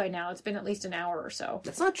be dead by now. It's been at least an hour or so.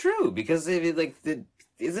 That's not true, because isn't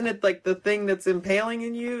it like the thing that's impaling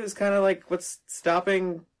in you is kind of like what's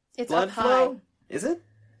stopping blood up high. flow? Is it?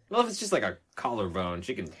 Well, if it's just like a collarbone,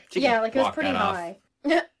 she can like it was walk pretty that high.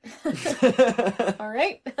 All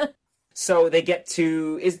right. So they get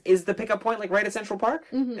to is the pickup point like right at Central Park?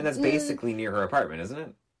 Mm-hmm. And that's basically near her apartment, isn't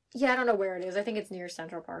it? Yeah, I don't know where it is. I think it's near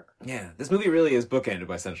Central Park. Yeah, this movie really is bookended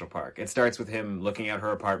by Central Park. It starts with him looking at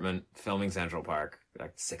her apartment, filming Central Park,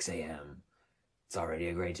 like 6 a.m. It's already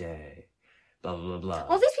a great day. Blah, blah, blah, blah.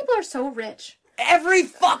 All these people are so rich. Every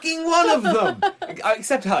fucking one of them!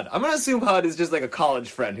 Except HUD. I'm gonna assume HUD is just like a college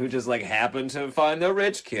friend who just like happened to find the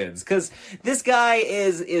rich kids. Because this guy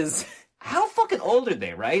is... How fucking old are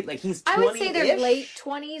they, right? Like he's 20-ish? I would say they're late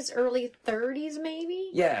 20s, early 30s maybe?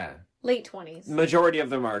 Yeah. Late 20s. Majority of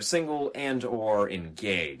them are single and or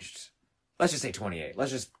engaged. Let's just say 28. Let's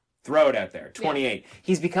just Throw it out there. 28. Yeah.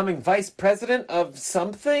 He's becoming vice president of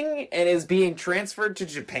something and is being transferred to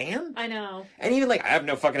Japan? I know. And even, like, I have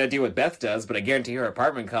no fucking idea what Beth does, but I guarantee her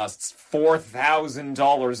apartment costs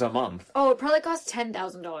 $4,000 a month. Oh, it probably costs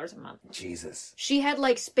 $10,000 a month. Jesus. She had,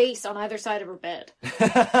 like, space on either side of her bed.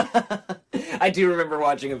 I do remember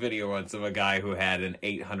watching a video once of a guy who had an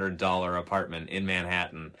 $800 apartment in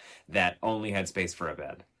Manhattan that only had space for a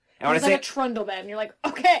bed. It was like a trundle bed, and you're like,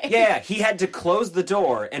 okay. Yeah, he had to close the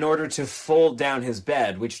door in order to fold down his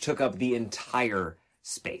bed, which took up the entire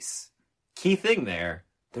space. Key thing there,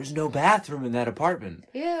 there's no bathroom in that apartment.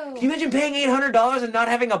 Ew. Can you imagine paying $800 and not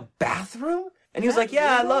having a bathroom? And he was like,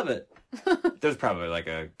 yeah, I love it. There's probably like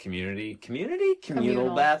a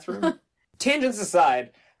communal bathroom. Tangents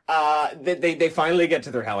aside, they finally get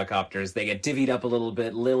to their helicopters. They get divvied up a little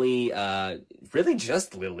bit. Lily, really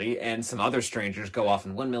just Lily, and some other strangers go off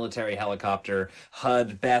in one military helicopter.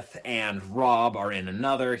 HUD, Beth, and Rob are in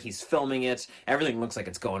another. He's filming it. Everything looks like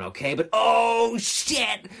it's going okay, but oh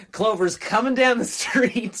shit! Clover's coming down the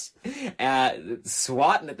street,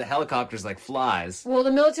 swatting at the helicopters like flies. Well,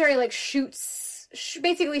 the military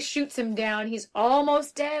basically shoots him down. He's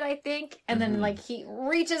almost dead, I think. And then, like, he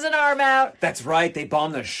reaches an arm out. That's right. They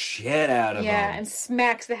bomb the shit out of him. Yeah, and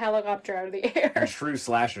smacks the helicopter out of the air. In true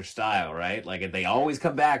slasher style, right? Like, they always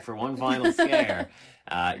come back for one final scare.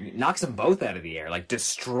 Knocks them both out of the air. Like,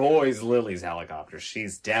 destroys Lily's helicopter.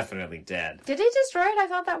 She's definitely dead. Did he destroy it? I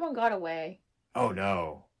thought that one got away. Oh,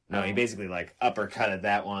 no. No, he basically, like, uppercutted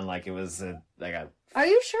that one like it was, Are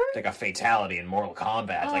you sure? Like a fatality in Mortal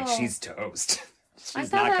Kombat. Oh. Like, she's toast. I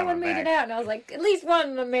thought that one made it out, and I was like, at least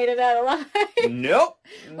one of them made it out alive. Nope.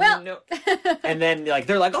 Well. Nope. And then, like,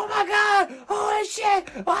 they're like, oh my god! Holy shit!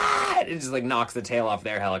 What? It just, like, knocks the tail off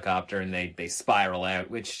their helicopter, and they spiral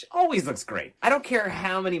out, which always looks great. I don't care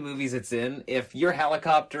how many movies it's in. If your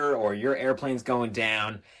helicopter or your airplane's going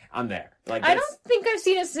down, I'm there. Like, I don't think I've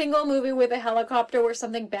seen a single movie with a helicopter where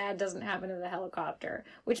something bad doesn't happen to the helicopter,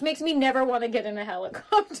 which makes me never want to get in a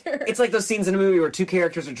helicopter. It's like those scenes in a movie where two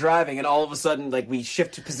characters are driving and all of a sudden, like, we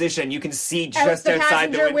shift to position, you can see just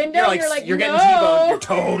outside the window. You're getting T-boned. You're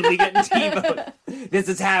totally getting T-boned. This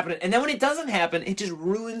is happening. And then when it doesn't happen, it just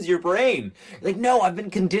ruins your brain. You're like, no, I've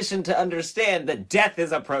been conditioned to understand that death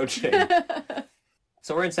is approaching.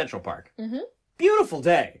 So we're in Central Park. Mm-hmm. Beautiful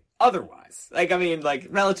day. Otherwise, like, I mean, like,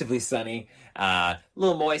 relatively sunny, a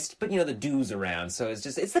little moist, but, you know, the dew's around, so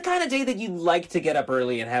it's the kind of day that you like to get up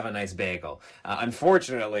early and have a nice bagel.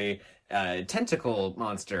 Unfortunately, tentacle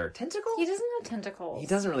monster. Tentacle? He doesn't have tentacles. He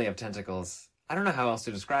doesn't really have tentacles. I don't know how else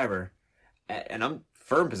to describe her. And I'm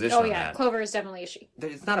firm position on that. Clover is definitely a she.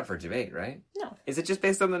 It's not up for debate, right? No. Is it just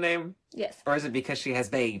based on the name? Yes. Or is it because she has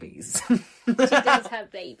babies? She does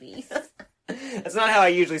have babies. That's not how I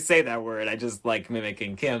usually say that word. I just like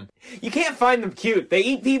mimicking Kim. You can't find them cute. They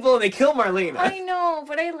eat people and they kill Marlena. I know,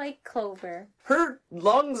 but I like Clover. Her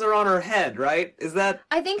lungs are on her head, right? Is that...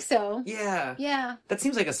 I think so. Yeah. Yeah. That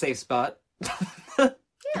seems like a safe spot.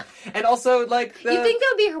 Yeah. And also, like... You think that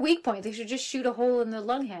would be her weak point. They should just shoot a hole in the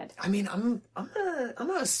lung head. I mean, I'm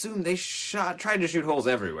gonna assume they tried to shoot holes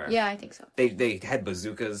everywhere. Yeah, I think so. They had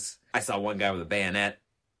bazookas. I saw one guy with a bayonet.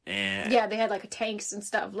 And... Yeah, they had, like, tanks and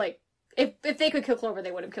stuff. Like, if they could kill Clover,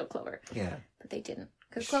 they would have killed Clover. Yeah. But they didn't.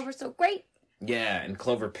 Because Clover's so great. Yeah, and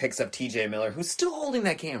Clover picks up TJ Miller, who's still holding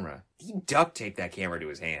that camera. He duct taped that camera to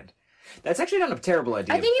his hand. That's actually not a terrible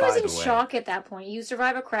idea. I think he was in shock at that point. You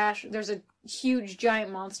survive a crash, there's a huge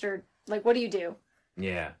giant monster. Like, what do you do?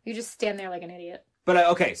 Yeah. You just stand there like an idiot. But,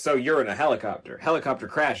 okay, so you're in a helicopter. Helicopter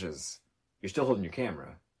crashes. You're still holding your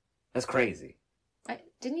camera. That's crazy.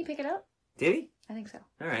 Didn't he pick it up? Did he? I think so.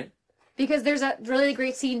 All right. Because there's a really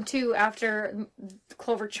great scene, too, after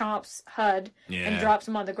Clover chomps HUD and drops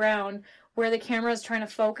him on the ground, where the camera is trying to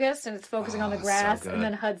focus, and it's focusing on the grass, and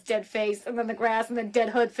then HUD's dead face, and then the grass, and then dead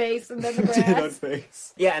HUD face, and then the grass. Dead HUD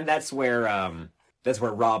face. Yeah, and that's where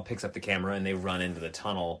Rob picks up the camera, and they run into the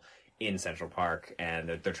tunnel in Central Park,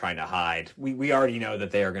 and they're trying to hide. We already know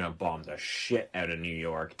that they are going to bomb the shit out of New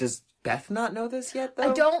York. Does Beth not know this yet,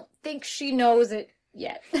 though? I don't think she knows it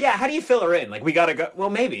yet. Yeah, how do you fill her in? Like, we gotta go... Well,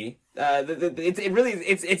 maybe.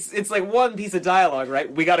 It's like one piece of dialogue, right?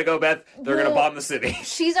 We gotta go, Beth. They're gonna bomb the city.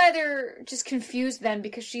 She's either just confused then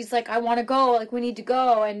because she's like, I want to go, like, we need to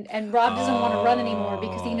go, and Rob doesn't want to run anymore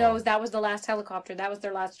because he knows that was the last helicopter, that was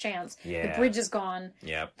their last chance. Yeah. The bridge is gone.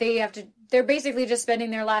 Yep. They're basically just spending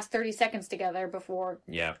their last 30 seconds together before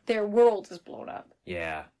their world is blown up.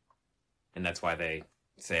 Yeah. And that's why they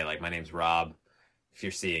say, like, my name's Rob. If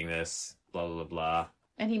you're seeing this, blah, blah, blah.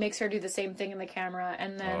 And he makes her do the same thing in the camera,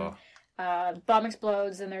 and then bomb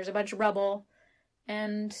explodes, and there's a bunch of rubble,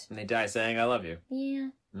 and they die saying, I love you. Yeah.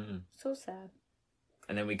 So sad.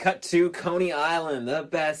 And then we cut to Coney Island, the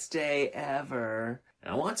best day ever.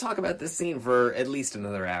 And I want to talk about this scene for at least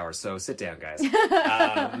another hour, so sit down, guys.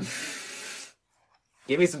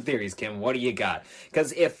 Give me some theories, Kim. What do you got?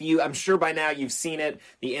 Because I'm sure by now you've seen it.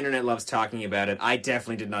 The internet loves talking about it. I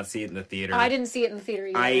definitely did not see it in the theater. I didn't see it in the theater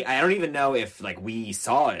either. I don't even know if we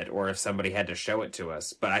saw it or if somebody had to show it to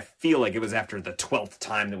us. But I feel like it was after the 12th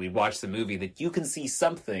time that we watched the movie that you can see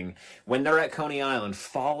something when they're at Coney Island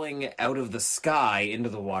falling out of the sky into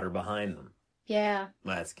the water behind them. Yeah.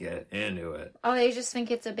 Let's get into it. Oh, they just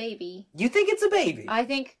think it's a baby. You think it's a baby? I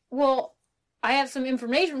think, I have some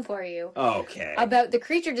information for you. Okay. About the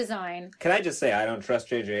creature design. Can I just say I don't trust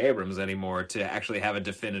J.J. Abrams anymore to actually have a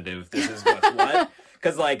definitive this is what's what?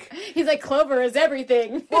 Because, He's like, Clover is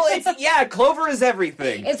everything. Well, Clover is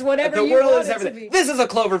everything. It's whatever the you world want is it everything. to be. This is a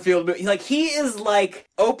Cloverfield movie. He is like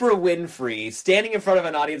Oprah Winfrey standing in front of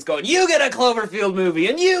an audience going, you get a Cloverfield movie,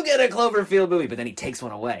 and you get a Cloverfield movie. But then he takes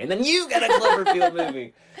one away, and then you get a Cloverfield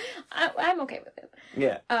movie. I'm okay with it.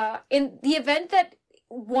 Yeah. In the event that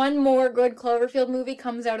one more good Cloverfield movie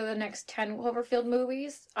comes out of the next 10 Cloverfield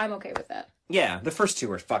movies, I'm okay with that. Yeah, the first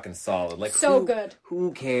two are fucking solid. Good.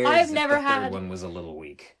 Who cares I've never the had third one was a little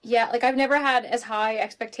weak? Yeah, I've never had as high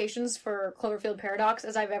expectations for Cloverfield Paradox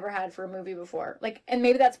as I've ever had for a movie before. And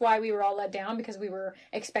maybe that's why we were all let down, because we were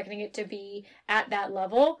expecting it to be at that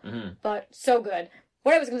level. Mm-hmm. But so good.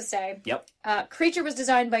 What I was going to say. Yep. Creature was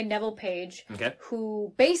designed by Neville Page. Okay.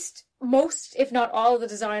 Who based most, if not all, of the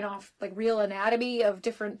design off real anatomy of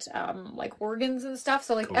different organs and stuff.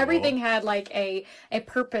 So cool. Everything had a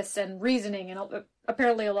purpose and reasoning, and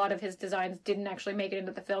apparently a lot of his designs didn't actually make it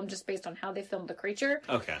into the film just based on how they filmed the creature.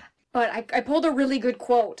 Okay. But I pulled a really good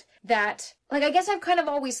quote that I guess I've kind of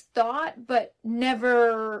always thought but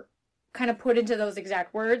never kind of put into those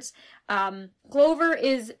exact words. Clover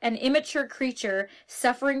is an immature creature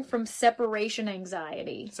suffering from separation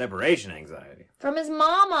anxiety. Separation anxiety? From his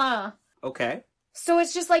mama. Okay. So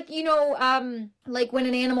it's just when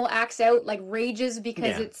an animal acts out, rages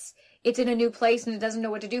because it's in a new place and it doesn't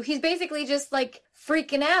know what to do. He's basically just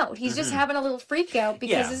freaking out. He's just having a little freak out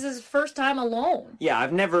because this is his first time alone. Yeah,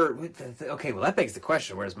 I've never... Okay, well that begs the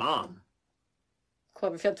question, where's Mom?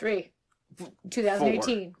 Cloverfield 3.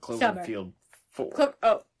 2018. Cloverfield 4. Cloverfield.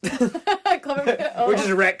 Oh. We're just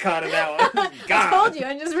retconning that one. God. I told you,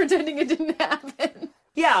 I'm just pretending it didn't happen.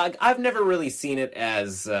 Yeah, I've never really seen it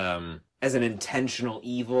as an intentional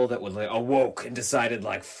evil that would awoke and decided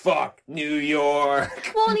fuck New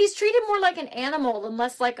York. Well, and he's treated more like an animal than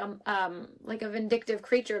less like a vindictive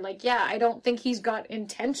creature. I don't think he's got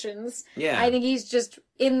intentions. Yeah. I think he's just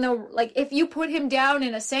in the if you put him down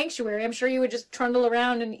in a sanctuary, I'm sure you would just trundle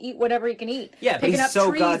around and eat whatever he can eat. Yeah, but picking he's up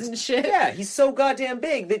so trees and shit. Yeah, he's so goddamn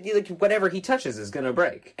big that whatever he touches is gonna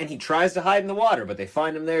break. And he tries to hide in the water, but they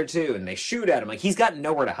find him there too, and they shoot at him. He's got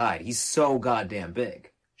nowhere to hide. He's so goddamn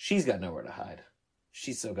big. She's got nowhere to hide.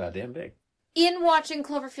 She's so goddamn big. In watching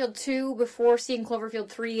Cloverfield 2, before seeing Cloverfield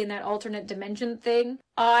 3 in that alternate dimension thing,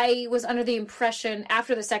 I was under the impression,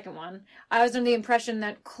 after the second one, I was under the impression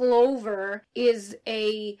that Clover is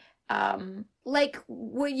a,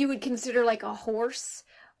 what you would consider a horse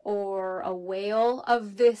or a whale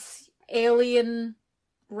of this alien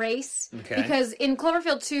race. Okay. Because in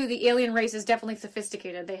Cloverfield 2, the alien race is definitely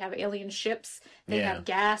sophisticated. They have alien ships, they have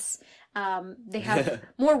gas, they have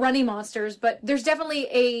more runny monsters, but there's definitely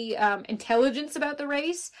a intelligence about the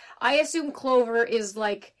race. I assume Clover is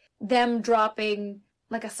them dropping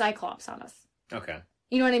a Cyclops on us. Okay.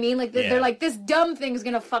 You know what I mean? They're this dumb thing's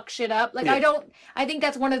gonna fuck shit up. I think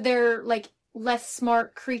that's one of their less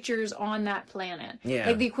smart creatures on that planet.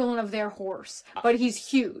 Yeah. The equivalent of their horse. But he's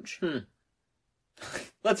huge.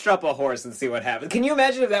 Let's drop a horse and see what happens. Can you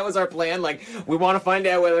imagine if that was our plan? We want to find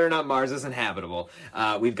out whether or not Mars is inhabitable.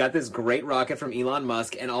 We've got this great rocket from Elon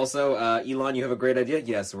Musk, and also, Elon, you have a great idea?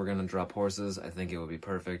 Yes, we're going to drop horses. I think it will be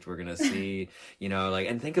perfect. We're going to see,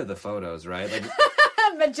 and think of the photos, right?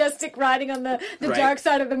 Majestic riding on the right. Dark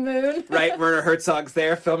side of the moon. Right, Werner Herzog's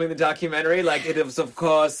there filming the documentary. It is, of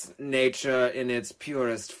course, nature in its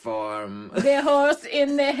purest form. The horse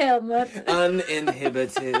in the helmet.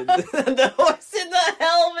 Uninhibited. The horse in the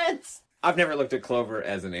helmet! I've never looked at Clover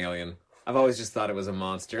as an alien. I've always just thought it was a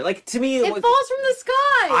monster. To me, it falls from the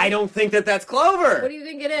sky! I don't think that that's Clover! What do you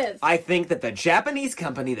think it is? I think that the Japanese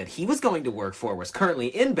company that he was going to work for was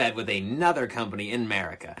currently in bed with another company in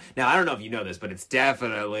America. Now, I don't know if you know this, but it's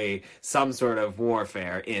definitely some sort of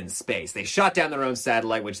warfare in space. They shot down their own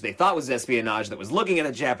satellite, which they thought was espionage, that was looking at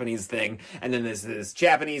a Japanese thing, and then this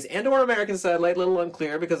Japanese and or American satellite, a little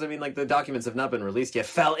unclear, because, the documents have not been released yet,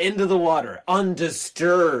 fell into the water,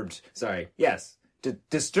 undisturbed. Sorry, yes.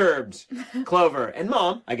 disturbed Clover and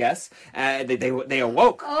Mom, I guess. They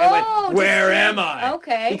awoke and went, "Where am I?"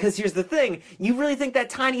 Okay. Because here's the thing: you really think that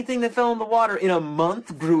tiny thing that fell in the water in a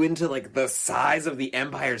month grew into like the size of the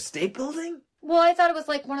Empire State Building? Well, I thought it was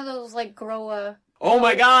like one of those like grow a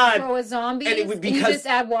zombies, and you just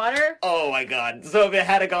add water. Oh my god! So if it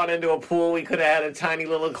had gone into a pool, we could have had a tiny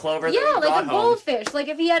little Clover. Yeah, like a goldfish. Like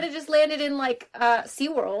if he had just landed in like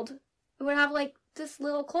SeaWorld, it would have like this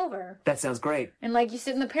little Clover. That sounds great. And like you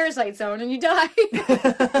sit in the parasite zone and you die.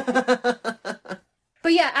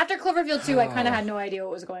 But yeah, after Cloverfield 2, I kind of had no idea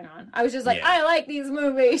what was going on. I was just like, I like these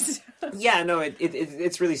movies. Yeah, no,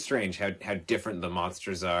 it's really strange how different the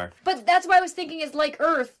monsters are. But that's why I was thinking is like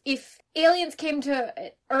Earth. If aliens came to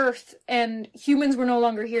Earth and humans were no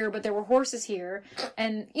longer here, but there were horses here,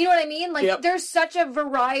 and you know what I mean? Like there's such a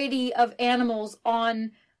variety of animals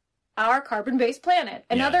on our carbon-based planet.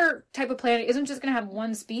 Another type of planet isn't just going to have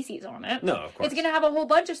one species on it. No, of course. It's going to have a whole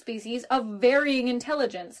bunch of species of varying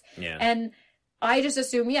intelligence. Yeah. And I just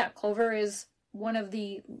assume, Clover is one of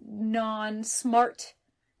the non-smart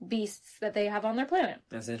beasts that they have on their planet.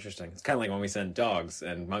 That's interesting. It's kind of like when we send dogs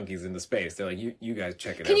and monkeys into space. They're like, you guys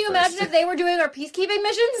check it out. Can you imagine if they were doing our peacekeeping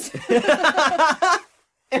missions?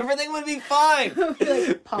 Everything would be fine.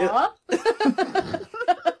 Like, Paw?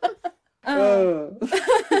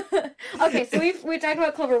 Okay, so we talked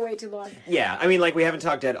about Clover way too long. Yeah, I mean, like, we haven't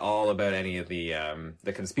talked at all about any of the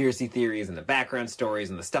conspiracy theories and the background stories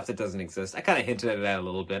and the stuff that doesn't exist. I kind of hinted at that a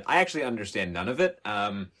little bit. I actually understand none of it.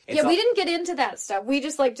 We didn't get into that stuff. We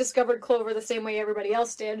just, like, discovered Clover the same way everybody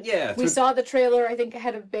else did. Yeah. We saw the trailer, I think,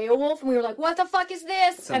 ahead of Beowulf, and we were like, what the fuck is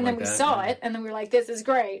this? Something and then like we that, saw it, and then we were like, this is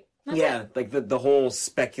great. That's it. Like the whole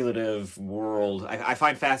speculative world, I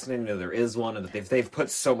find fascinating that there is one, and that they've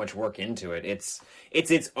put so much work into it. It's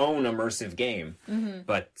its own immersive game,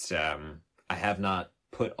 but I have not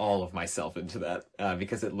put all of myself into that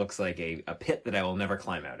because it looks like a pit that I will never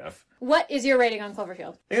climb out of. What is your rating on Cloverfield?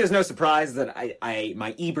 I think there's no surprise that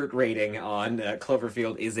my Ebert rating on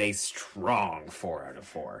Cloverfield is a strong 4 out of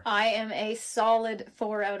 4. I am a solid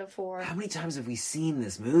 4 out of 4. How many times have we seen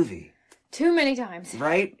this movie? Too many times.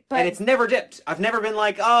 Right? But and it's never dipped. I've never been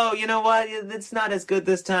like, oh, you know what? It's not as good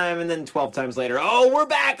this time. And then 12 times later, oh, we're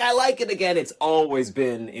back. I like it again. It's always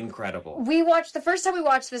been incredible. The first time we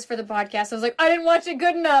watched this for the podcast, I was like, I didn't watch it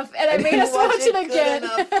good enough. And I made us watch it again.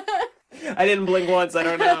 I didn't blink once. I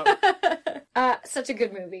don't know. Such a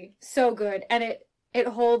good movie. So good. And it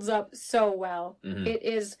holds up so well. Mm-hmm. It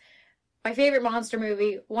is my favorite monster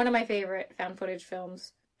movie. One of my favorite found footage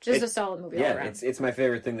films. Just a solid movie all around. It's my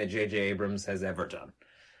favorite thing that J.J. Abrams has ever done.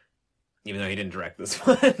 Even though he didn't direct this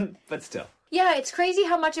one, but still. Yeah, it's crazy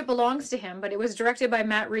how much it belongs to him, but it was directed by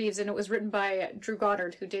Matt Reeves, and it was written by Drew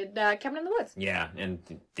Goddard, who did Cabin in the Woods. Yeah, and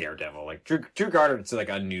Daredevil. Like, Drew Goddard's like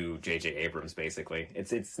a new J.J. Abrams, basically.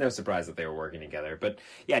 It's no surprise that they were working together. But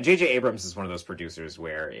yeah, J.J. Abrams is one of those producers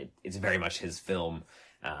where it's very much his film.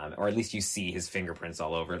 Or at least you see his fingerprints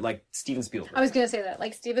all over it, like Steven Spielberg. I was going to say that,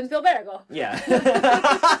 like Steven Spielberg.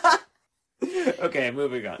 Yeah. Okay,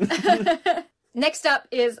 moving on. Next up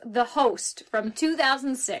is The Host from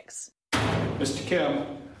 2006. Mr. Kemp.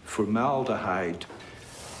 Formaldehyde.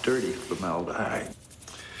 Dirty formaldehyde.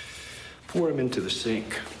 Pour him into the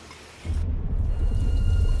sink.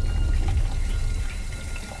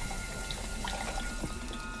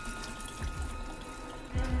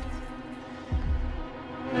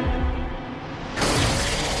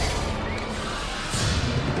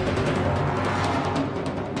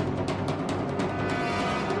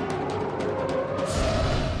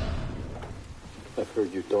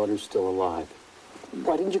 Heard your daughter's still alive.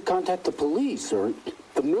 Why didn't you contact the police or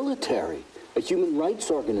the military, a human rights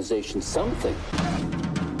organization, something?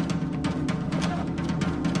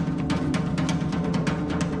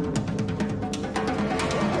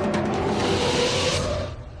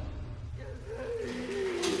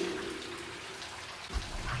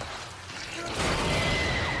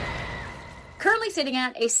 Sitting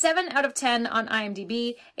at a 7 out of 10 on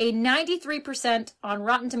IMDb, a 93% on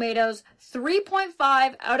Rotten Tomatoes,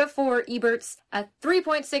 3.5 out of 4 Eberts, a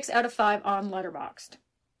 3.6 out of 5 on Letterboxd.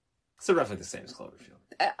 So roughly the same as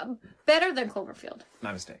Cloverfield. Better than Cloverfield.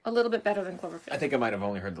 My mistake. A little bit better than Cloverfield. I think I might have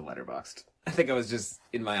only heard the Letterboxd. I think I was just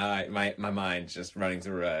in my mind just running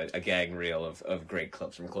through a gag reel of great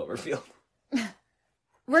clips from Cloverfield.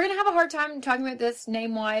 We're going to have a hard time talking about this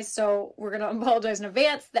name-wise, so we're going to apologize in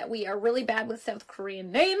advance that we are really bad with South Korean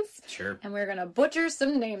names. Sure. And we're going to butcher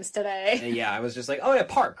some names today. Yeah, I was just like, oh yeah,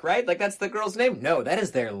 Park, right? Like, that's the girl's name? No, that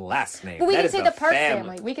is their last name. But we that can say the Park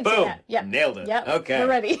family. We can say that. Yep. Nailed it. Yep. Okay. We're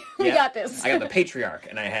ready. We got this. I got the patriarch,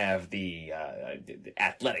 and I have the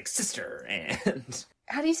athletic sister, and...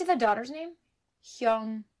 How do you say the daughter's name?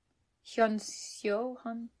 Hyun-seo?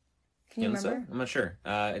 Can you remember? I'm not sure.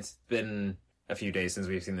 It's been a few days since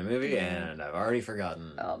we've seen the movie, and I've already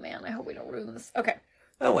forgotten. Oh man, I hope we don't ruin this. Okay.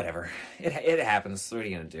 Oh, whatever. It happens. What are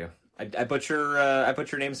you gonna do? I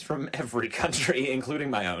butcher names from every country, including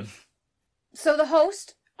my own. So The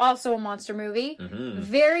Host, also a monster movie. Mm-hmm.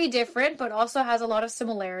 Very different, but also has a lot of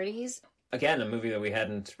similarities. Again, a movie that we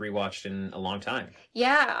hadn't rewatched in a long time.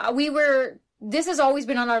 Yeah, this has always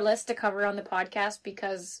been on our list to cover on the podcast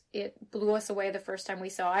because it blew us away the first time we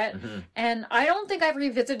saw it. Mm-hmm. And I don't think I've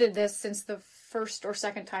revisited this since the first or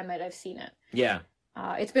second time that I've seen it. Yeah.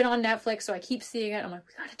 It's been on Netflix, so I keep seeing it. I'm like,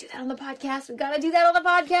 we gotta do that on the podcast. We gotta do that on the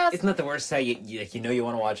podcast. It's not the worst how you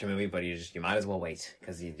want to watch a movie, but you might as well wait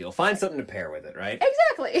because you'll find something to pair with it, right?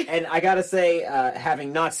 Exactly. And I gotta say,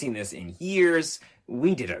 having not seen this in years,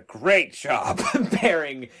 we did a great job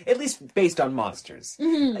pairing, at least based on monsters.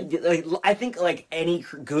 Mm-hmm. I think, like any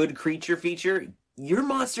good creature feature, your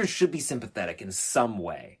monsters should be sympathetic in some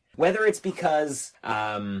way. Whether it's because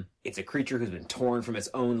it's a creature who's been torn from its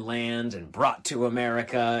own land and brought to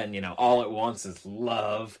America, and all it wants is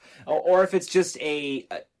love, or if it's just an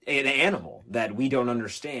animal that we don't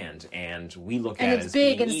understand and we look at as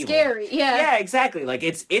being big and evil. Scary. Yeah, exactly. Like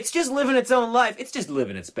it's just living its own life. It's just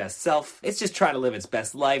living its best self. It's just trying to live its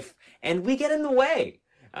best life, and we get in the way.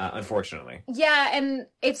 Unfortunately. Yeah, and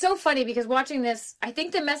it's so funny because watching this, I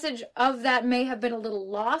think the message of that may have been a little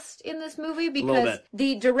lost in this movie because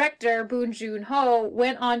the director, Bong Joon-ho,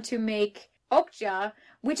 went on to make Okja,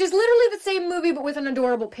 which is literally the same movie but with an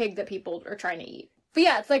adorable pig that people are trying to eat. But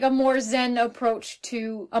yeah, it's like a more zen approach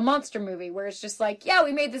to a monster movie where it's just like, yeah,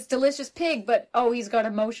 we made this delicious pig, but he's got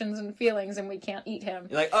emotions and feelings and we can't eat him.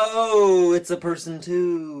 You're like, oh, it's a person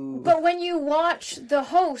too. But when you watch The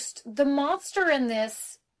Host, the monster in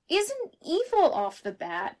this isn't evil off the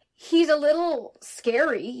bat. He's a little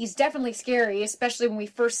scary. He's definitely scary, especially when we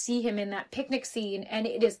first see him in that picnic scene, and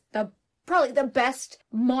it is probably the best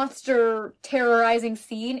monster terrorizing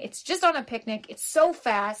scene. It's just on a picnic. It's so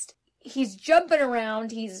fast. He's jumping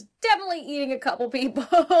around. He's definitely eating a couple people.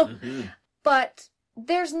 Mm-hmm. But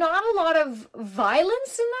there's not a lot of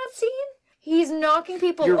violence in that scene. He's knocking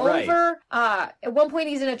people over. Right. At one point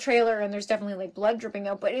he's in a trailer and there's definitely like blood dripping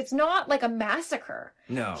out, but it's not like a massacre.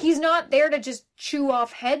 No. He's not there to just chew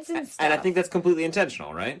off heads and stuff. And I think that's completely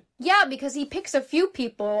intentional, right? Yeah, because he picks a few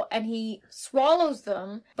people and he swallows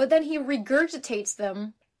them, but then he regurgitates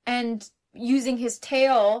them and using his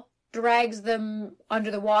tail drags them under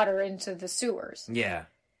the water into the sewers. Yeah.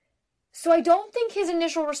 So I don't think his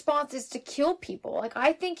initial response is to kill people. Like,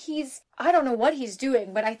 I think I don't know what he's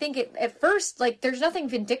doing, but I think at first, like, there's nothing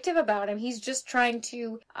vindictive about him. He's just trying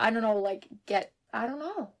to, I don't know.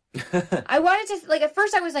 I wanted to, like, at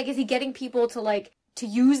first I was like, is he getting people to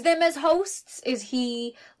use them as hosts? Is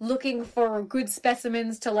he looking for good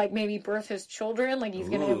specimens to, like, maybe birth his children? Like, he's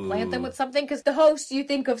going to implant them with something? Because the host, you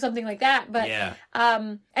think of something like that. But, yeah.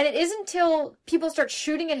 And it isn't until people start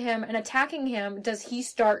shooting at him and attacking him does he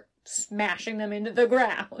start smashing them into the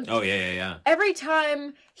ground. Oh, yeah. Every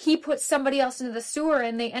time he puts somebody else into the sewer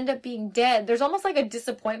and they end up being dead, there's almost like a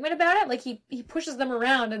disappointment about it. Like, he pushes them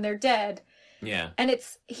around and they're dead. Yeah. And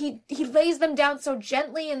it's, he lays them down so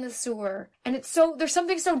gently in the sewer. And there's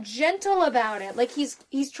something so gentle about it. Like,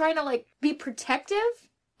 he's trying to, like, be protective,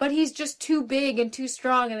 but he's just too big and too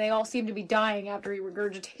strong and they all seem to be dying after he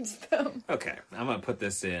regurgitates them. Okay, I'm gonna put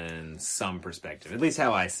this in some perspective, at least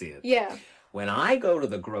how I see it. Yeah. When I go to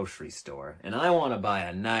the grocery store and I want to buy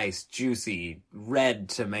a nice, juicy, red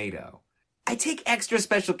tomato, I take extra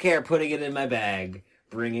special care putting it in my bag,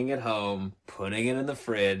 bringing it home, putting it in the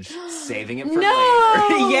fridge, saving it for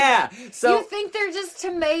later. Yeah! So you think they're just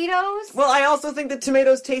tomatoes? Well, I also think that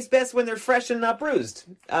tomatoes taste best when they're fresh and not bruised.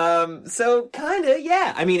 So kinda,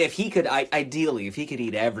 yeah. I mean, if he could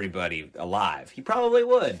eat everybody alive, he probably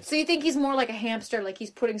would. So you think he's more like a hamster, like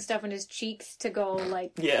he's putting stuff in his cheeks to go,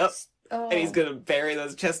 like... Yep. Oh. And he's gonna bury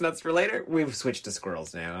those chestnuts for later? We've switched to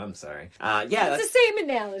squirrels now, I'm sorry. Yeah, it's the same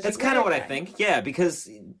analogy. That's kind of what I think, yeah, because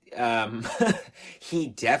he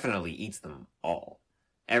definitely eats them all.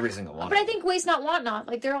 Every single one. But I think waste not, want not.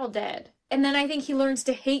 Like, they're all dead. And then I think he learns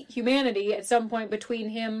to hate humanity at some point between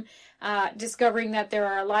him discovering that there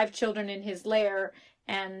are alive children in his lair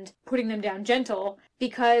and putting them down gentle,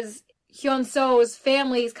 because Hyun-so's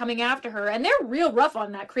family is coming after her, and they're real rough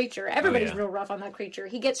on that creature. Everybody's real rough on that creature.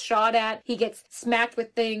 He gets shot at, he gets smacked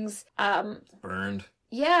with things. Burned.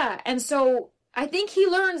 Yeah, and so I think he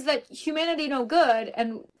learns that humanity no good,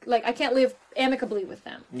 and, like, I can't live amicably with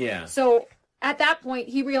them. Yeah. So at that point,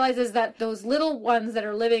 he realizes that those little ones that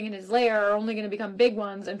are living in his lair are only going to become big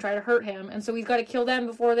ones and try to hurt him, and so he's got to kill them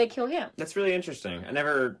before they kill him. That's really interesting. I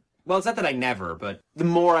never Well, it's not that I never, but the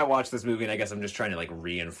more I watch this movie, and I guess I'm just trying to, like,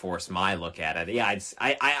 reinforce my look at it, yeah,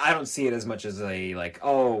 I don't see it as much as a, like,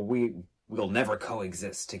 oh, we'll never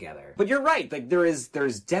coexist together. But you're right, like, there's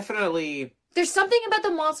definitely... There's something about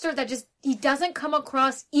the monster that just, he doesn't come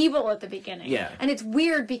across evil at the beginning. Yeah. And it's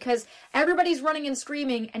weird because everybody's running and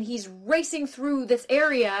screaming, and he's racing through this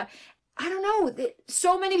area. I don't know.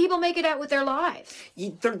 So many people make it out with their lives.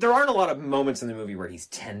 There aren't a lot of moments in the movie where he's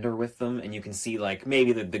tender with them, and you can see, like,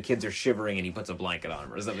 maybe the kids are shivering and he puts a blanket on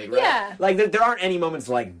them or something, right? Yeah. Like, there aren't any moments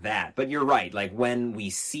like that. But you're right. Like, when we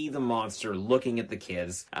see the monster looking at the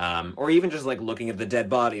kids, or even just, like, looking at the dead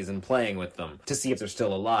bodies and playing with them to see if they're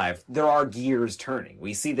still alive, there are gears turning.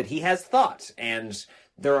 We see that he has thought, and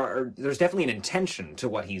there's definitely an intention to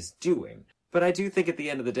what he's doing. But I do think at the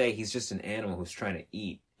end of the day, he's just an animal who's trying to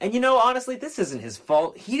eat. And honestly, this isn't his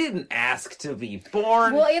fault. He didn't ask to be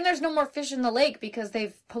born. Well, and there's no more fish in the lake because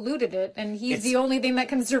they've polluted it, and he's the only thing that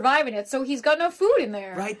can survive in it, so he's got no food in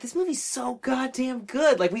there. Right, this movie's so goddamn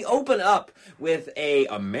good. Like, we open up with a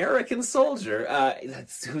American soldier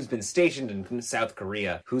who's been stationed in South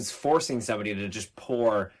Korea, who's forcing somebody to just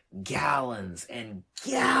pour gallons and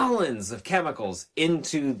gallons of chemicals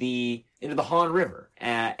into the Han River,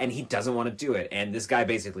 and he doesn't want to do it, and this guy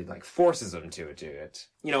basically, like, forces him to do it.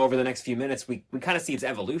 Over the next few minutes, we kind of see its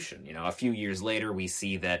evolution. A few years later, we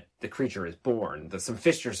see that the creature is born, that some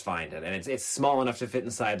fishers find it, and it's small enough to fit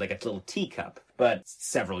inside, like, a little teacup. But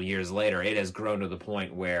several years later, it has grown to the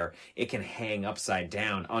point where it can hang upside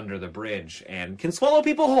down under the bridge and can swallow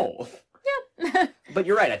people whole. Yeah. But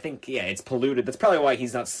you're right, I think, it's polluted. That's probably why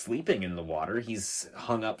he's not sleeping in the water. He's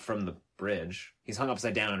hung up from the bridge. He's hung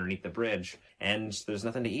upside down underneath the bridge, and there's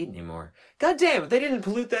nothing to eat anymore. God damn, if they didn't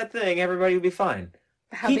pollute that thing, everybody would be fine.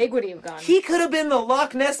 How big would he have gone? He could have been the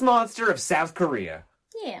Loch Ness Monster of South Korea.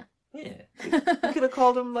 Yeah. Yeah. You could have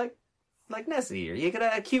called him, like Nessie, or you could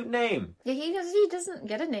have had a cute name. Yeah, he doesn't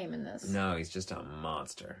get a name in this. No, he's just a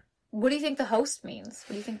monster. What do you think the host means?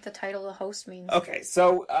 What do you think the title of the host means? Okay,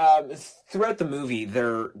 so throughout the movie,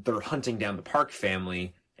 they're hunting down the Park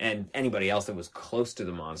family and anybody else that was close to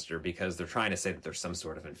the monster because they're trying to say that there's some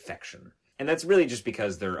sort of infection. And that's really just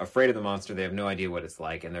because they're afraid of the monster, they have no idea what it's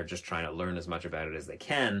like, and they're just trying to learn as much about it as they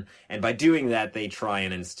can. And by doing that, they try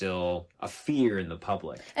and instill a fear in the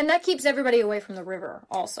public. And that keeps everybody away from the river,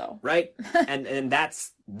 also. Right? and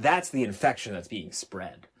that's the infection that's being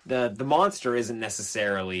spread. The monster isn't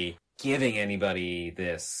necessarily giving anybody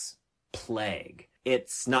this plague.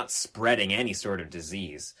 It's not spreading any sort of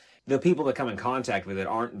disease. The people that come in contact with it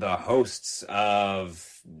aren't the hosts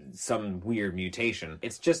of some weird mutation.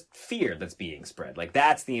 It's just fear that's being spread. Like,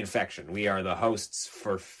 that's the infection. We are the hosts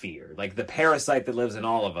for fear. Like, the parasite that lives in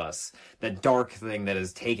all of us, the dark thing that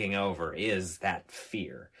is taking over, is that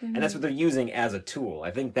fear. Mm-hmm. And that's what they're using as a tool.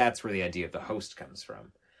 I think that's where the idea of the host comes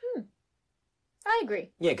from. I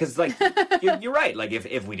agree. Yeah, because, like, you're right. Like,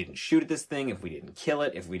 if we didn't shoot at this thing, if we didn't kill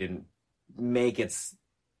it, if we didn't make its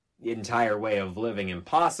entire way of living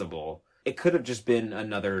impossible, it could have just been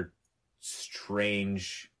another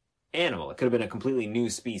strange animal. It could have been a completely new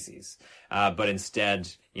species. But instead,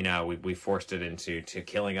 we forced it into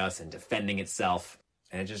killing us and defending itself.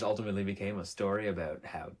 And it just ultimately became a story about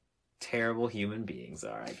how terrible human beings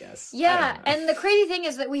are, I guess. Yeah, and the crazy thing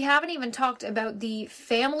is that we haven't even talked about the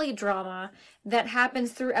family drama that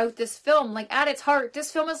happens throughout this film. Like, at its heart,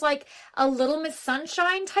 this film is like a Little Miss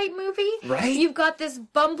Sunshine type movie. Right. You've got this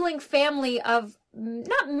bumbling family of,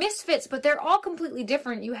 not misfits, but they're all completely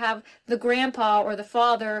different. You have the grandpa or the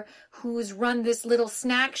father who's run this little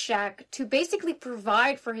snack shack to basically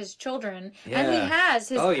provide for his children. Yeah. And he has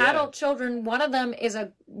his adult children. One of them is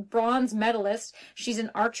a bronze medalist. She's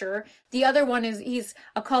an archer. The other one he's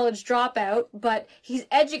a college dropout, but he's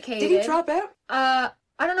educated. Did he drop out?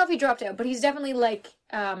 I don't know if he dropped out, but he's definitely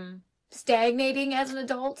stagnating as an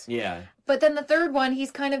adult. Yeah. But then the third one,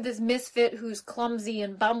 he's kind of this misfit who's clumsy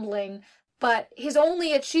and bumbling. But his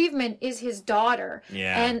only achievement is his daughter.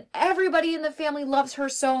 Yeah. And everybody in the family loves her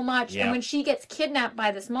so much. Yep. And when she gets kidnapped by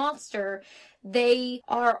this monster, they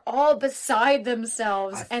are all beside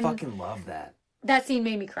themselves. I fucking love that. That scene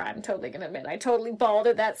made me cry. I'm totally going to admit. I totally bawled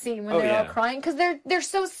at that scene when they're all crying. Because they're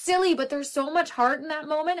so silly, but there's so much heart in that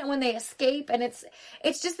moment. And when they escape, and it's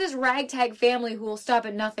just this ragtag family who will stop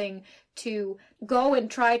at nothing to go and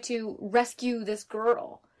try to rescue this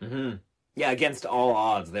girl. Mm-hmm. Yeah, against all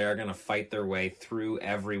odds, they're going to fight their way through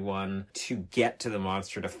everyone to get to the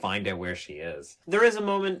monster to find out where she is. There is a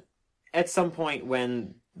moment at some point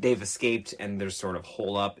when they've escaped and they're sort of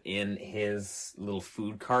holed up in his little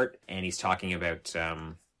food cart, and he's talking about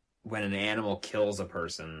when an animal kills a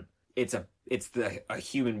person, it's a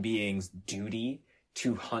human being's duty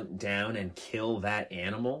to hunt down and kill that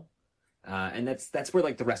animal. And that's where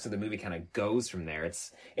like the rest of the movie kind of goes from there.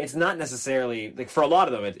 It's not necessarily like for a lot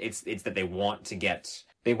of them it's that they want to get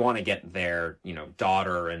their, you know,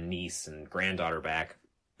 daughter and niece and granddaughter back,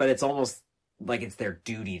 but it's almost like it's their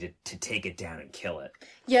duty to take it down and kill it.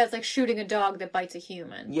 Yeah, it's like shooting a dog that bites a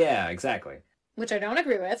human. Yeah, exactly. Which I don't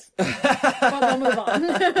agree with. But we'll move on.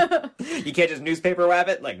 You can't just newspaper wrap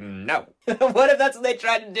it? Like, no. What if that's what they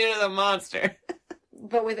tried to do to the monster?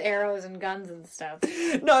 But with arrows and guns and stuff.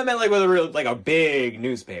 No, I meant like with a big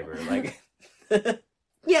newspaper. Like,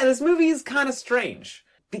 yeah, this movie is kind of strange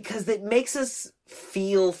because it makes us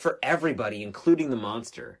feel for everybody, including the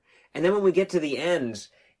monster. And then when we get to the end,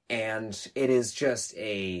 and it is just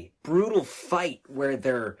a brutal fight where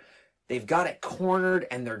they've got it cornered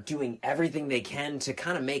and they're doing everything they can to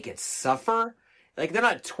kind of make it suffer. Like, they're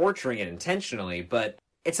not torturing it intentionally, but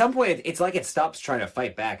at some point it's like it stops trying to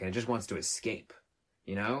fight back and it just wants to escape.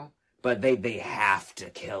 You know? But they have to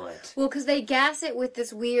kill it. Well, because they gas it with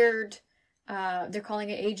this weird, they're calling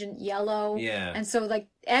it Agent Yellow. Yeah. And so, like,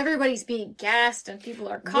 everybody's being gassed and people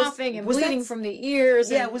are coughing and bleeding that, from the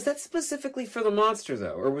ears. Yeah, was that specifically for the monster,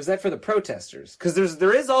 though? Or was that for the protesters? Because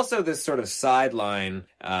there is also this sort of sideline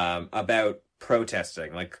about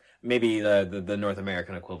protesting. Like, maybe the North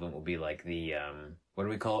American equivalent will be like the... what do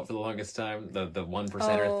we call it for the longest time? The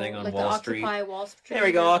 1%er thing on like Wall the Street. Occupy Wall Street. There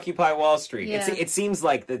we go, Occupy Wall Street. Yeah. It seems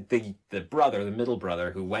like the middle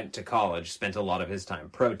brother who went to college spent a lot of his time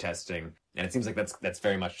protesting, and it seems like that's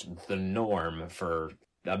very much the norm for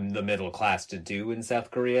the middle class to do in South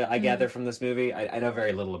Korea, I gather from this movie. I know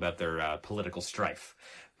very little about their political strife,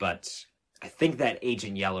 but I think that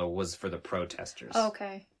Agent Yellow was for the protesters.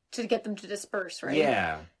 Okay. To get them to disperse, right?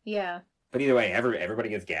 Yeah. Yeah. But either way, everybody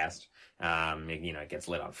gets gassed. It gets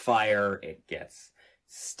lit on fire. It gets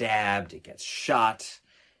stabbed. It gets shot.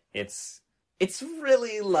 It's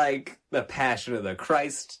really like the Passion of the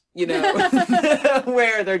Christ, you know,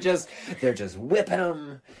 where they're just whipping them,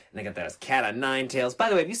 and they got those cat o' nine tails. By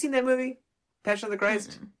the way, have you seen that movie, Passion of the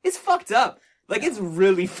Christ? Mm-hmm. It's fucked up. Like, it's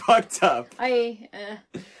really fucked up. I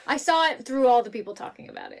saw it through all the people talking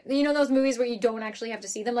about it. You know those movies where you don't actually have to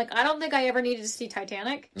see them? Like, I don't think I ever needed to see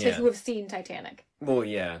Titanic to have seen Titanic. Well,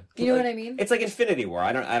 yeah. You know what I mean? It's like Infinity War.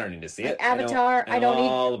 I don't need to see it. Avatar, I don't need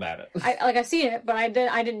all about it. I've seen it, but I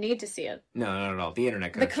didn't need to see it. No, not at all. The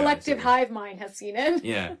internet. The collective hive mind has seen it.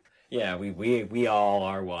 Yeah. Yeah, we all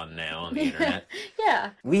are one now on the internet.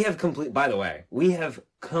 Yeah. By the way, we have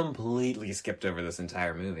completely skipped over this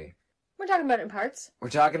entire movie. We're talking about it in parts.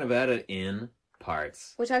 We're talking about it in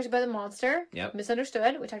parts. We talked about the monster. Yep.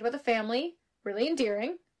 Misunderstood. We talked about the family. Really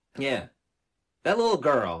endearing. Yeah. That little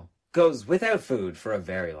girl goes without food for a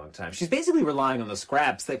very long time. She's basically relying on the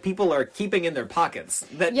scraps that people are keeping in their pockets.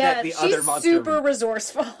 That the other monster... she's super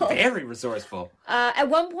resourceful. Very resourceful. At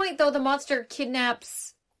one point, though, the monster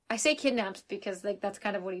kidnaps... I say kidnaps because like that's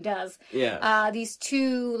kind of what he does. Yeah. These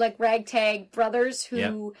two like ragtag brothers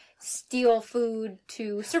who steal food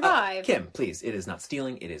to survive. Kim, please, it is not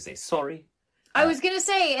stealing. It is a sorry. I was gonna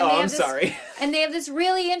say. And I'm sorry. And they have this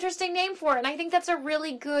really interesting name for it, and I think that's a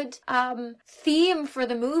really good theme for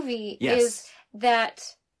the movie. Yes. Is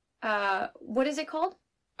that what is it called?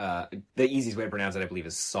 The easiest way to pronounce it, I believe,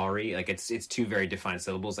 is sorry. Like it's two very defined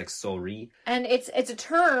syllables, like sorry. And it's a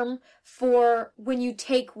term for when you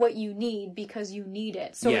take what you need because you need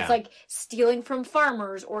it. So it's like stealing from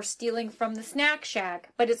farmers or stealing from the snack shack,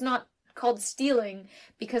 but it's not called stealing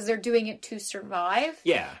because they're doing it to survive.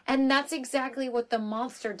 Yeah. And that's exactly what the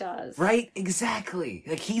monster does. Right? Exactly.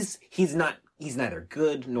 Like he's neither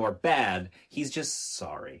good nor bad. He's just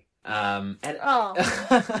sorry. I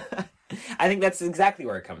think that's exactly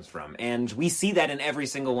where it comes from. And we see that in every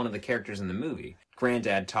single one of the characters in the movie.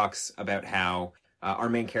 Granddad talks about how our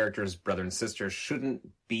main character's brother and sister shouldn't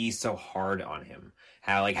be so hard on him.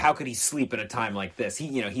 How could he sleep at a time like this?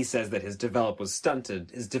 He says that his development was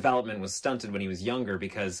stunted when he was younger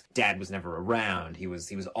because dad was never around. He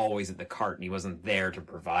was always at the cart and he wasn't there to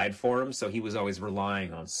provide for him. So he was always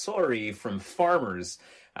relying on sorry from farmers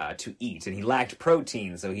to eat. And he lacked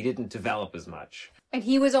protein, so he didn't develop as much. And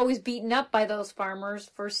he was always beaten up by those farmers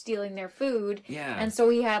for stealing their food. Yeah. And so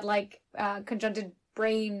he had conjunctive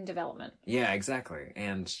brain development. Yeah, exactly.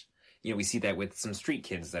 And we see that with some street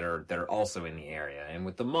kids that are also in the area, and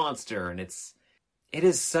with the monster, and it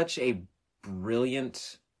is such a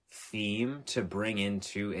brilliant theme to bring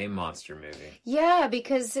into a monster movie. Yeah,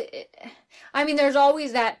 because there's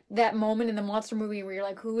always that moment in the monster movie where you're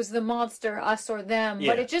like, who's the monster, us or them?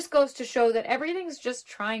 Yeah. But it just goes to show that everything's just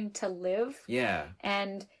trying to live. Yeah.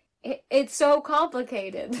 And it's so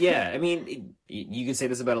complicated. Yeah, you could say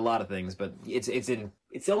this about a lot of things, but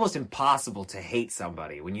it's almost impossible to hate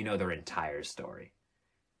somebody when you know their entire story.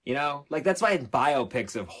 You know? Like, that's why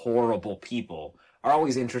biopics of horrible people are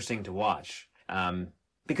always interesting to watch.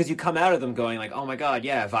 Because you come out of them going like, oh my god,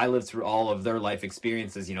 yeah, if I lived through all of their life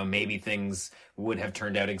experiences, you know, maybe things would have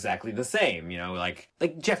turned out exactly the same, you know, like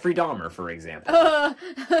Jeffrey Dahmer, for example.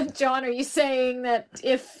 John, are you saying that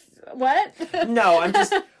if... What? No,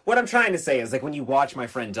 what I'm trying to say is, like, when you watch My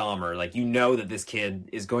Friend Dahmer, like, you know that this kid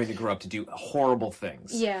is going to grow up to do horrible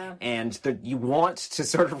things. Yeah. And you want to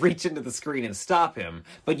sort of reach into the screen and stop him,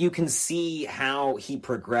 but you can see how he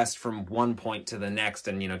progressed from one point to the next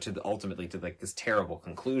and, you know, ultimately to, like, this terrible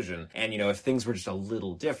conclusion. And, you know, if things were just a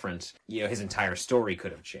little different, you know, his entire story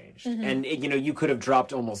could have changed. Mm-hmm. And, you know, you could have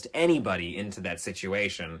dropped almost anybody into that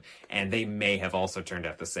situation, and they may have also turned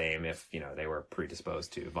out the same if, you know, they were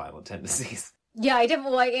predisposed to violent tendencies. Yeah, I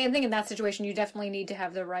think in that situation you definitely need to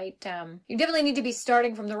have the right, you definitely need to be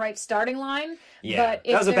starting from the right starting line. Yeah, but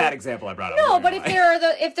that was a bad example I brought up. No, but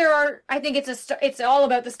if there are, I think it's all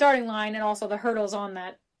about the starting line and also the hurdles on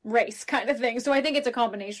that race kind of thing. So I think it's a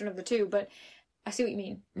combination of the two, but I see what you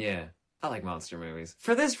mean. Yeah, I like monster movies.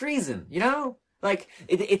 For this reason, you know? Like,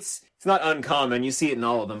 it's not uncommon, you see it in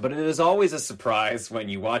all of them, but it is always a surprise when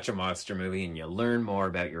you watch a monster movie and you learn more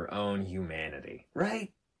about your own humanity,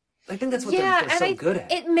 right? I think that's what they're so good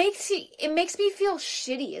at. It makes me feel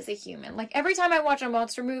shitty as a human. Like, every time I watch a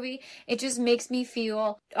monster movie, it just makes me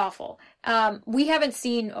feel awful. We haven't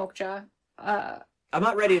seen Okja. I'm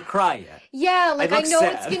not ready to cry yet. Yeah, like, I know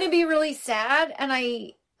sad. It's gonna be really sad, and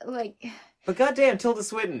I, like... But goddamn, Tilda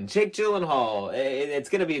Swinton, Jake Gyllenhaal, it's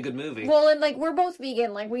gonna be a good movie. Well, and, like, we're both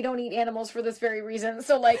vegan, like, we don't eat animals for this very reason,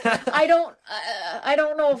 so, like, I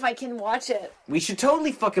don't know if I can watch it. We should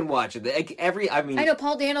totally fucking watch it. Like, I know,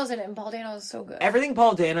 Paul Dano's in it, and Paul Dano is so good. Everything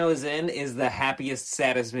Paul Dano is in is the happiest,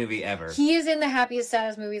 saddest movie ever. He is in the happiest,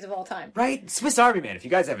 saddest movies of all time. Right? Swiss Army Man, if you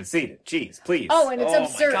guys haven't seen it, jeez, please. Oh, and it's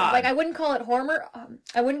absurd. Like, I wouldn't call it horror,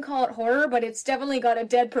 but it's definitely got a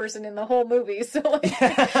dead person in the whole movie, so, like,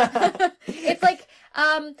 it's like,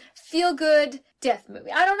 feel good death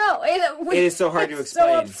movie. I don't know. It is so hard to explain.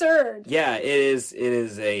 So absurd. Yeah, it is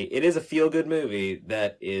a feel good movie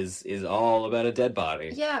that is all about a dead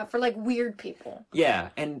body. Yeah, for like weird people.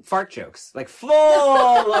 Yeah, and fart jokes. Like full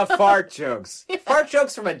of fart jokes. Yeah. Fart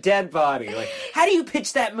jokes from a dead body. Like, how do you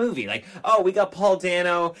pitch that movie? Like, oh, we got Paul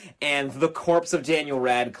Dano and the corpse of Daniel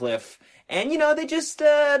Radcliffe, and you know, they just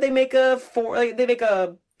they make a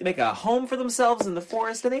home for themselves in the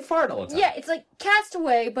forest, and they fart all the time. Yeah, it's like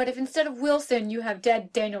Castaway, but if instead of Wilson, you have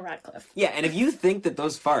dead Daniel Radcliffe. Yeah, and if you think that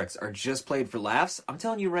those farts are just played for laughs, I'm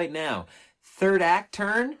telling you right now, third act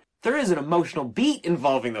turn, there is an emotional beat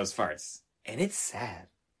involving those farts. And it's sad.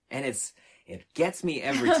 And it gets me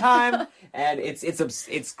every time, and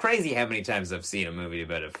it's crazy how many times I've seen a movie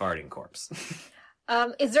about a farting corpse.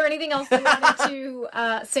 Is there anything else you wanted to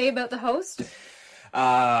say about The Host?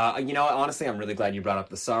 You know, honestly, I'm really glad you brought up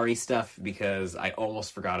the sorry stuff, because I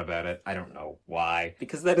almost forgot about it. I don't know why.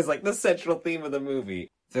 Because that is like the central theme of the movie.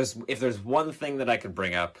 If there's one thing that I could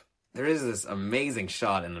bring up, there is this amazing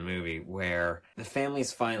shot in the movie where the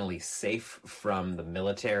family's finally safe from the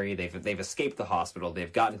military. They've escaped the hospital.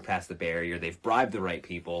 They've gotten past the barrier. They've bribed the right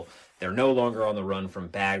people. They're no longer on the run from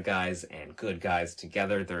bad guys and good guys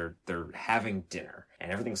together. They're having dinner, and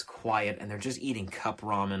everything's quiet, and they're just eating cup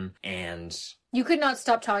ramen, and... You could not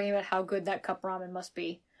stop talking about how good that cup ramen must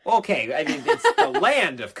be. Okay, I mean, it's the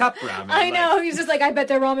land of cup ramen. I know, he's just like, I bet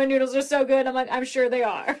their ramen noodles are so good. I'm like, I'm sure they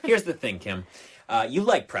are. Here's the thing, Kim. You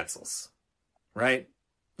like pretzels, right?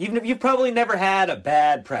 You've probably never had a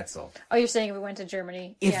bad pretzel. Oh, you're saying if we went to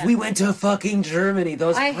Germany? If we went to fucking Germany,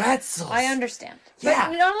 pretzels. I understand. Yeah.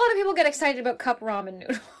 But not a lot of people get excited about cup ramen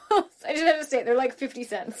noodles. I just have to say, they're like 50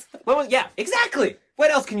 cents. Well, yeah, exactly. What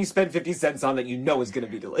else can you spend 50 cents on that you know is going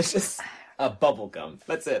to be delicious? A bubble gum.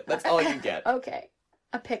 That's it. That's all you get. Okay.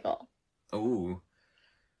 A pickle. Ooh.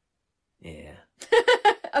 Yeah.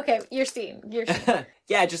 Okay, your scene.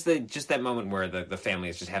 Yeah, just that moment where the family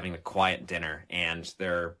is just having a quiet dinner, and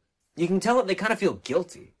you can tell that they kind of feel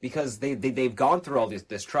guilty because they've gone through all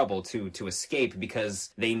this trouble to escape, because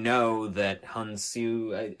they know that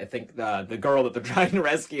Hansu, I think the girl that they're trying to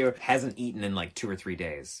rescue, hasn't eaten in like 2 or 3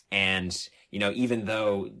 days. And, you know, even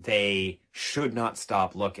though they should not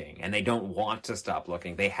stop looking, and they don't want to stop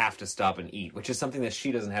looking, they have to stop and eat, which is something that she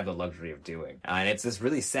doesn't have the luxury of doing. And it's this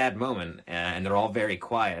really sad moment, and they're all very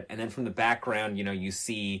quiet. And then from the background, you know, you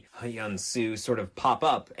see Hyun-soo sort of pop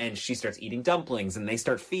up, and she starts eating dumplings, and they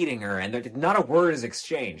start feeding her, and not a word is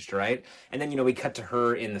exchanged, right? And then, you know, we cut to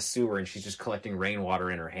her in the sewer, and she's just collecting rainwater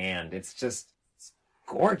in her hand. It's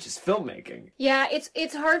gorgeous filmmaking. Yeah,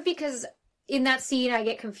 it's hard because in that scene, I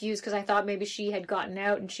get confused because I thought maybe she had gotten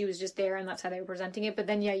out and she was just there and that's how they were presenting it. But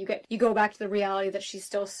then, yeah, you go back to the reality that she's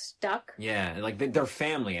still stuck. Yeah, like they're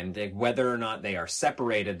family, and whether or not they are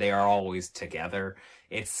separated, they are always together.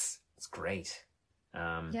 It's great.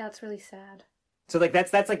 Yeah, it's really sad. So like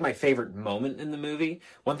that's like my favorite moment in the movie.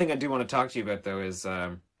 One thing I do want to talk to you about though is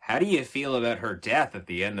how do you feel about her death at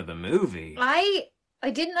the end of the movie? I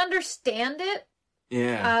didn't understand it.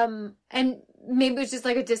 Yeah. And maybe it was just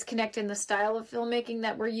like a disconnect in the style of filmmaking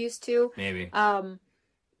that we're used to. Maybe.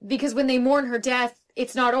 Because when they mourn her death,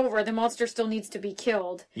 it's not over. The monster still needs to be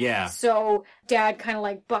killed. Yeah. So Dad kind of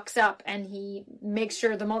like bucks up and he makes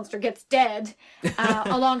sure the monster gets dead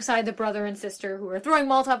alongside the brother and sister who are throwing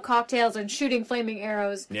Molotov cocktails and shooting flaming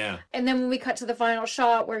arrows. Yeah. And then when we cut to the final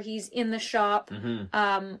shot where he's in the shop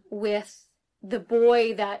with the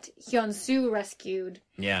boy that Hyun-soo rescued.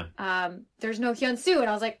 Yeah. There's no Hyun-soo. And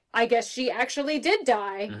I was like, I guess she actually did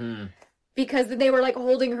die. Because they were like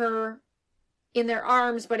holding her in their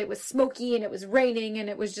arms, but it was smoky and it was raining and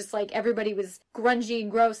it was just like everybody was grungy and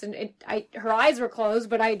gross and her eyes were closed,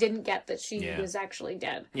 but I didn't get that she was actually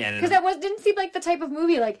dead. Yeah, because that didn't seem like the type of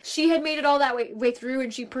movie. Like she had made it all that way through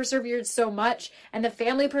and she persevered so much and the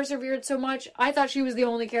family persevered so much. I thought she was the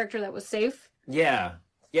only character that was safe. Yeah.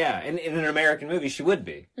 Yeah, and in an American movie, she would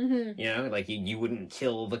be. You know, like you wouldn't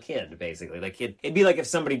kill the kid, basically. Like it'd be like if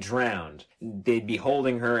somebody drowned, they'd be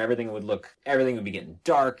holding her. Everything would be getting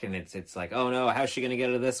dark, and it's like, oh no, how's she gonna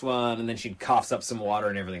get out of this one? And then she coughs up some water,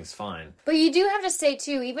 and everything's fine. But you do have to say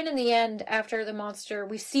too, even in the end, after the monster,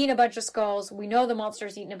 we've seen a bunch of skulls. We know the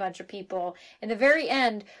monster's eaten a bunch of people. In the very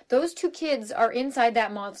end, those two kids are inside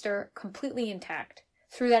that monster, completely intact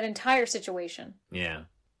through that entire situation. Yeah.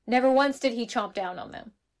 Never once did he chomp down on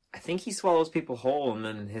them. I think he swallows people whole and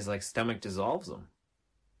then his like stomach dissolves them.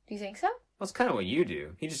 Do you think so? Well, it's kind of what you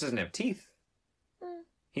do. He just doesn't have teeth.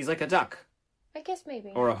 He's like a duck. I guess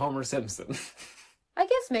maybe. Or a Homer Simpson. I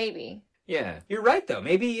guess maybe. Yeah. You're right, though.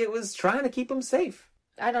 Maybe it was trying to keep him safe.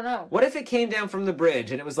 I don't know. What if it came down from the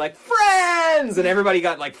bridge and it was like, friends! And everybody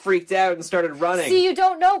got like freaked out and started running. See, you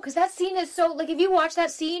don't know, because that scene is so, like, if you watch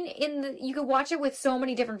that scene, you could watch it with so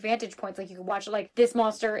many different vantage points. Like, you could watch it like, this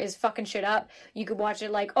monster is fucking shit up. You could watch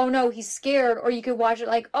it like, oh no, he's scared. Or you could watch it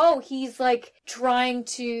like, oh, he's like trying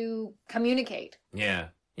to communicate. Yeah.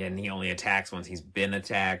 Yeah, and he only attacks once he's been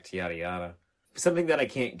attacked, yada yada. Something that I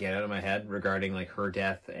can't get out of my head regarding, like, her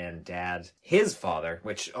death and his father,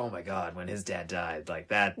 which, oh my god, when his dad died, like,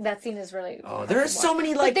 that scene is really... Oh, there are so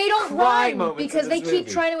many, like, but they don't cry run moments because they keep movie.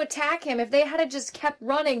 trying to attack him. If they had just kept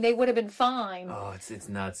running, they would have been fine. Oh, it's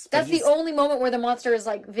nuts. That's the only moment where the monster is,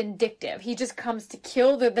 like, vindictive. He just comes to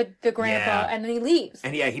kill the grandpa, and then he leaves.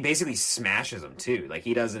 And yeah, he basically smashes him, too. Like,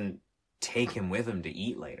 he doesn't take him with him to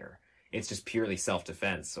eat later. It's just purely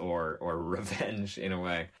self-defense or revenge, in a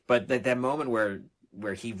way. But that moment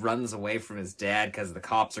where he runs away from his dad because the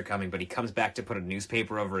cops are coming, but he comes back to put a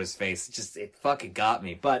newspaper over his face. It fucking got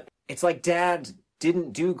me. But it's like Dad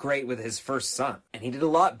didn't do great with his first son, and he did a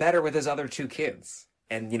lot better with his other two kids.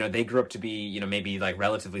 And, you know, they grew up to be, you know, maybe like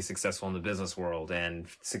relatively successful in the business world and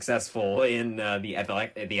successful in the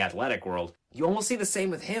athletic world. You almost see the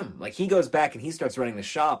same with him. Like, he goes back and he starts running the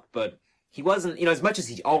shop, but he wasn't, you know, as much as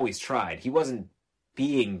he always tried, he wasn't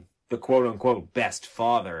being the quote-unquote best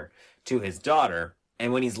father to his daughter.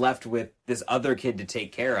 And when he's left with this other kid to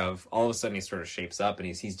take care of, all of a sudden he sort of shapes up and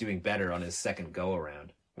he's doing better on his second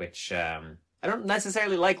go-around. Which, I don't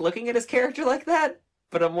necessarily like looking at his character like that,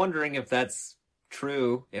 but I'm wondering if that's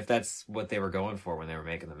true, if that's what they were going for when they were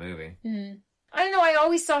making the movie. I don't know, I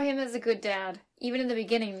always saw him as a good dad, even in the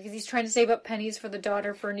beginning, because he's trying to save up pennies for the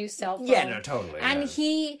daughter for a new cell phone. Yeah, no, totally. And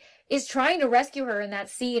he is trying to rescue her in that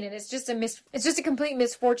scene, and it's just a complete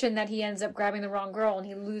misfortune that he ends up grabbing the wrong girl, and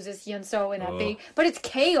he loses Hyun-soo in that big... But it's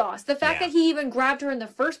chaos. The fact that he even grabbed her in the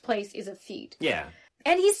first place is a feat. Yeah.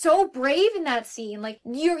 And he's so brave in that scene. Like,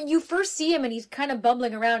 you first see him and he's kind of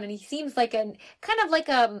bumbling around and he seems like a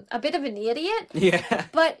bit of an idiot. Yeah.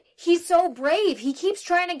 But he's so brave. He keeps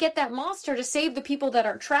trying to get that monster to save the people that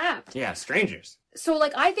are trapped. Yeah, strangers. So,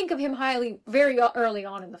 like, I think of him highly very early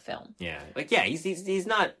on in the film. Yeah. Like, yeah, he's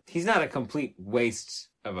not a complete waste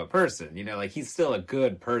of a person, you know? Like, he's still a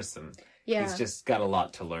good person. Yeah. He's just got a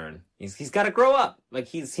lot to learn. He's got to grow up. Like,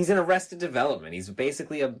 he's in Arrested Development. He's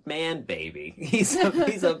basically a man baby. He's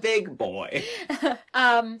a big boy.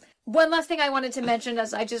 One last thing I wanted to mention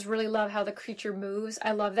is I just really love how the creature moves.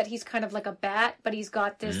 I love that he's kind of like a bat, but he's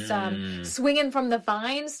got this swinging from the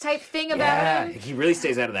vines type thing about him. He really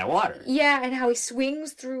stays out of that water. Yeah, and how he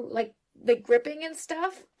swings through, like, gripping and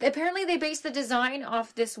stuff. Apparently they based the design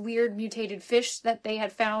off this weird mutated fish that they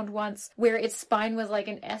had found once, where its spine was like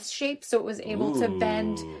an S shape, so it was able to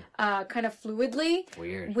bend kind of fluidly.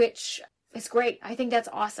 Weird. Which is great. I think that's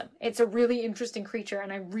awesome. It's a really interesting creature,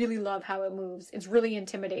 and I really love how it moves. It's really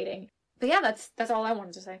intimidating. But yeah, that's all I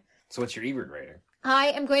wanted to say. So what's your Ebert rating?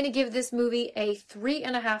 I am going to give this movie a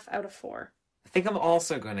 3.5 out of 4. I think I'm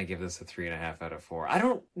also going to give this a 3.5 out of 4. I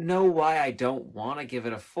don't know why I don't want to give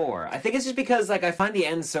it a 4. I think it's just because, like, I find the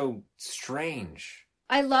end so strange.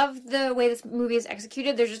 I love the way this movie is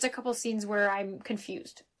executed. There's just a couple scenes where I'm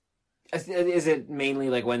confused. Is it mainly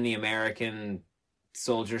like when the American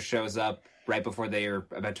soldier shows up right before they are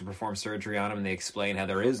about to perform surgery on him, and they explain how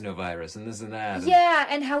there is no virus and this and that? Yeah,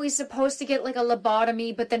 and how he's supposed to get like a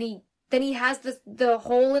lobotomy, but then he has the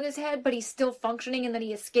hole in his head, but he's still functioning, and then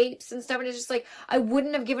he escapes and stuff. And it's just like, I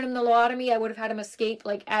wouldn't have given him the lobotomy. I would have had him escape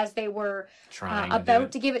like as they were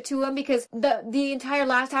about to give it to him, because the entire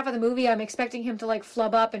last half of the movie, I'm expecting him to like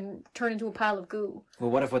flub up and turn into a pile of goo. Well,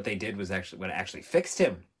 what if what they did was actually fixed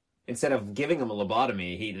him? Instead of giving him a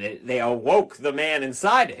lobotomy, they awoke the man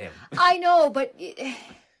inside him. I know, but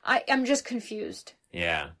I'm just confused.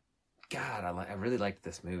 Yeah. God, I really liked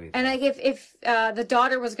this movie. And like if the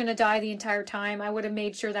daughter was going to die the entire time, I would have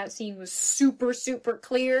made sure that scene was super, super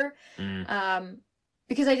clear.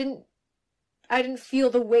 Because I didn't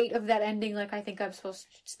feel the weight of that ending like I think I'm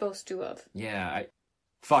supposed to have. Yeah,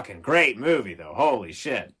 fucking great movie though. Holy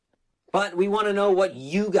shit. But we want to know what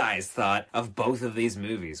you guys thought of both of these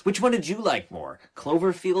movies. Which one did you like more,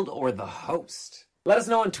 Cloverfield or The Host? Let us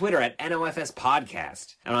know on Twitter at NOFS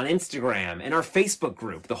Podcast, and on Instagram, and our Facebook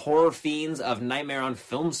group, The Horror Fiends of Nightmare on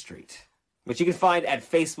Film Street, which you can find at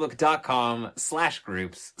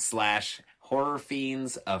facebook.com/groups/Horror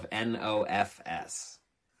Fiends of NOFS.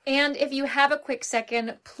 And if you have a quick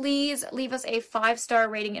second, please leave us a 5-star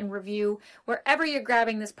rating and review wherever you're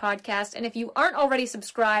grabbing this podcast. And if you aren't already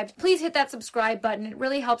subscribed, please hit that subscribe button. It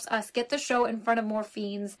really helps us get the show in front of more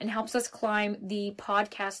fiends and helps us climb the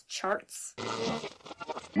podcast charts.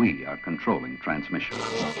 We are controlling transmission.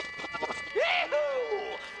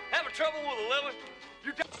 Yee-hoo! Having trouble with a lever?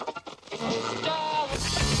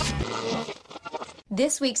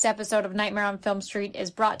 This week's episode of Nightmare on Film Street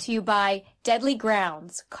is brought to you by Deadly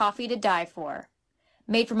Grounds, coffee to die for.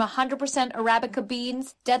 Made from 100% Arabica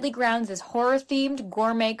beans, Deadly Grounds is horror-themed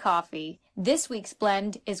gourmet coffee. This week's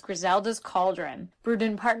blend is Griselda's Cauldron. Brewed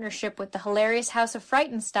in partnership with the hilarious House of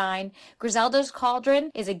Frightenstein, Griselda's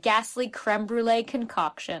Cauldron is a ghastly creme brulee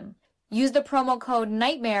concoction. Use the promo code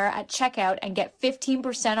NIGHTMARE at checkout and get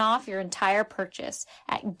 15% off your entire purchase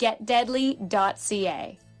at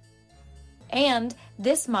getdeadly.ca. And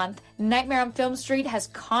this month, Nightmare on Film Street has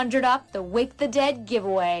conjured up the Wake the Dead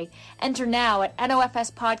giveaway. Enter now at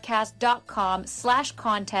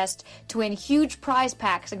nofspodcast.com/contest to win huge prize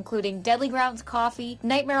packs including Deadly Grounds coffee,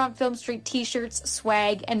 Nightmare on Film Street t-shirts,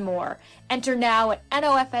 swag, and more. Enter now at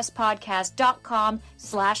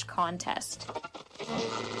nofspodcast.com/contest.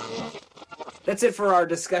 That's it for our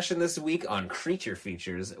discussion this week on creature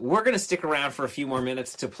features. We're going to stick around for a few more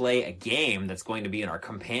minutes to play a game that's going to be in our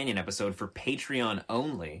companion episode for Patreon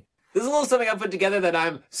only. This is a little something I put together that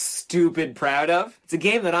I'm stupid proud of. It's a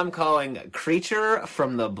game that I'm calling Creature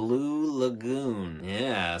from the Blue Lagoon.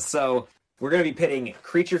 Yeah, so we're going to be pitting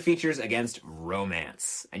creature features against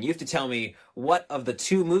romance. And you have to tell me what of the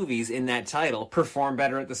two movies in that title perform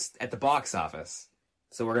better at the box office.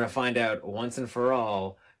 So we're going to find out once and for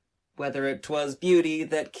all whether it 'twas Beauty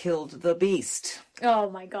that killed the Beast. Oh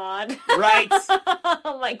my god. Right?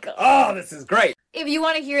 Oh my god. Oh, this is great. If you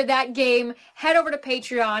want to hear that game, head over to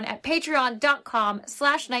Patreon at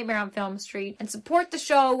patreon.com/Nightmare on Film Street and support the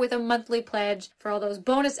show with a monthly pledge for all those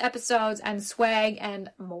bonus episodes and swag and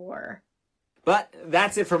more. But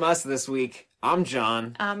that's it from us this week. I'm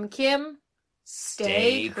John. I'm Kim.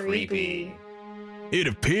 Stay creepy. It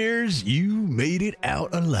appears you made it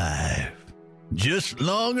out alive. Just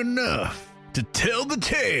long enough to tell the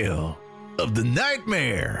tale of the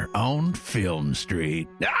Nightmare on Film Street.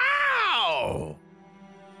 Ow!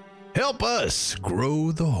 Help us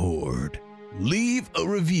grow the horde. Leave a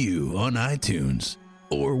review on iTunes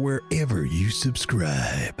or wherever you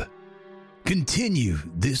subscribe. Continue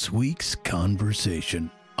this week's conversation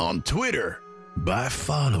on Twitter by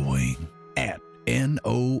following at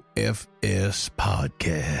NOFS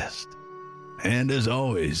Podcast. And as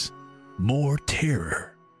always, more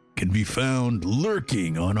terror can be found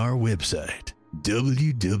lurking on our website,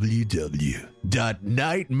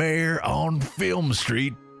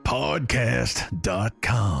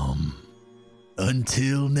 www.nightmareonfilmstreetpodcast.com.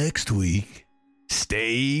 Until next week,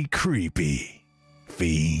 stay creepy,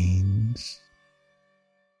 fiends.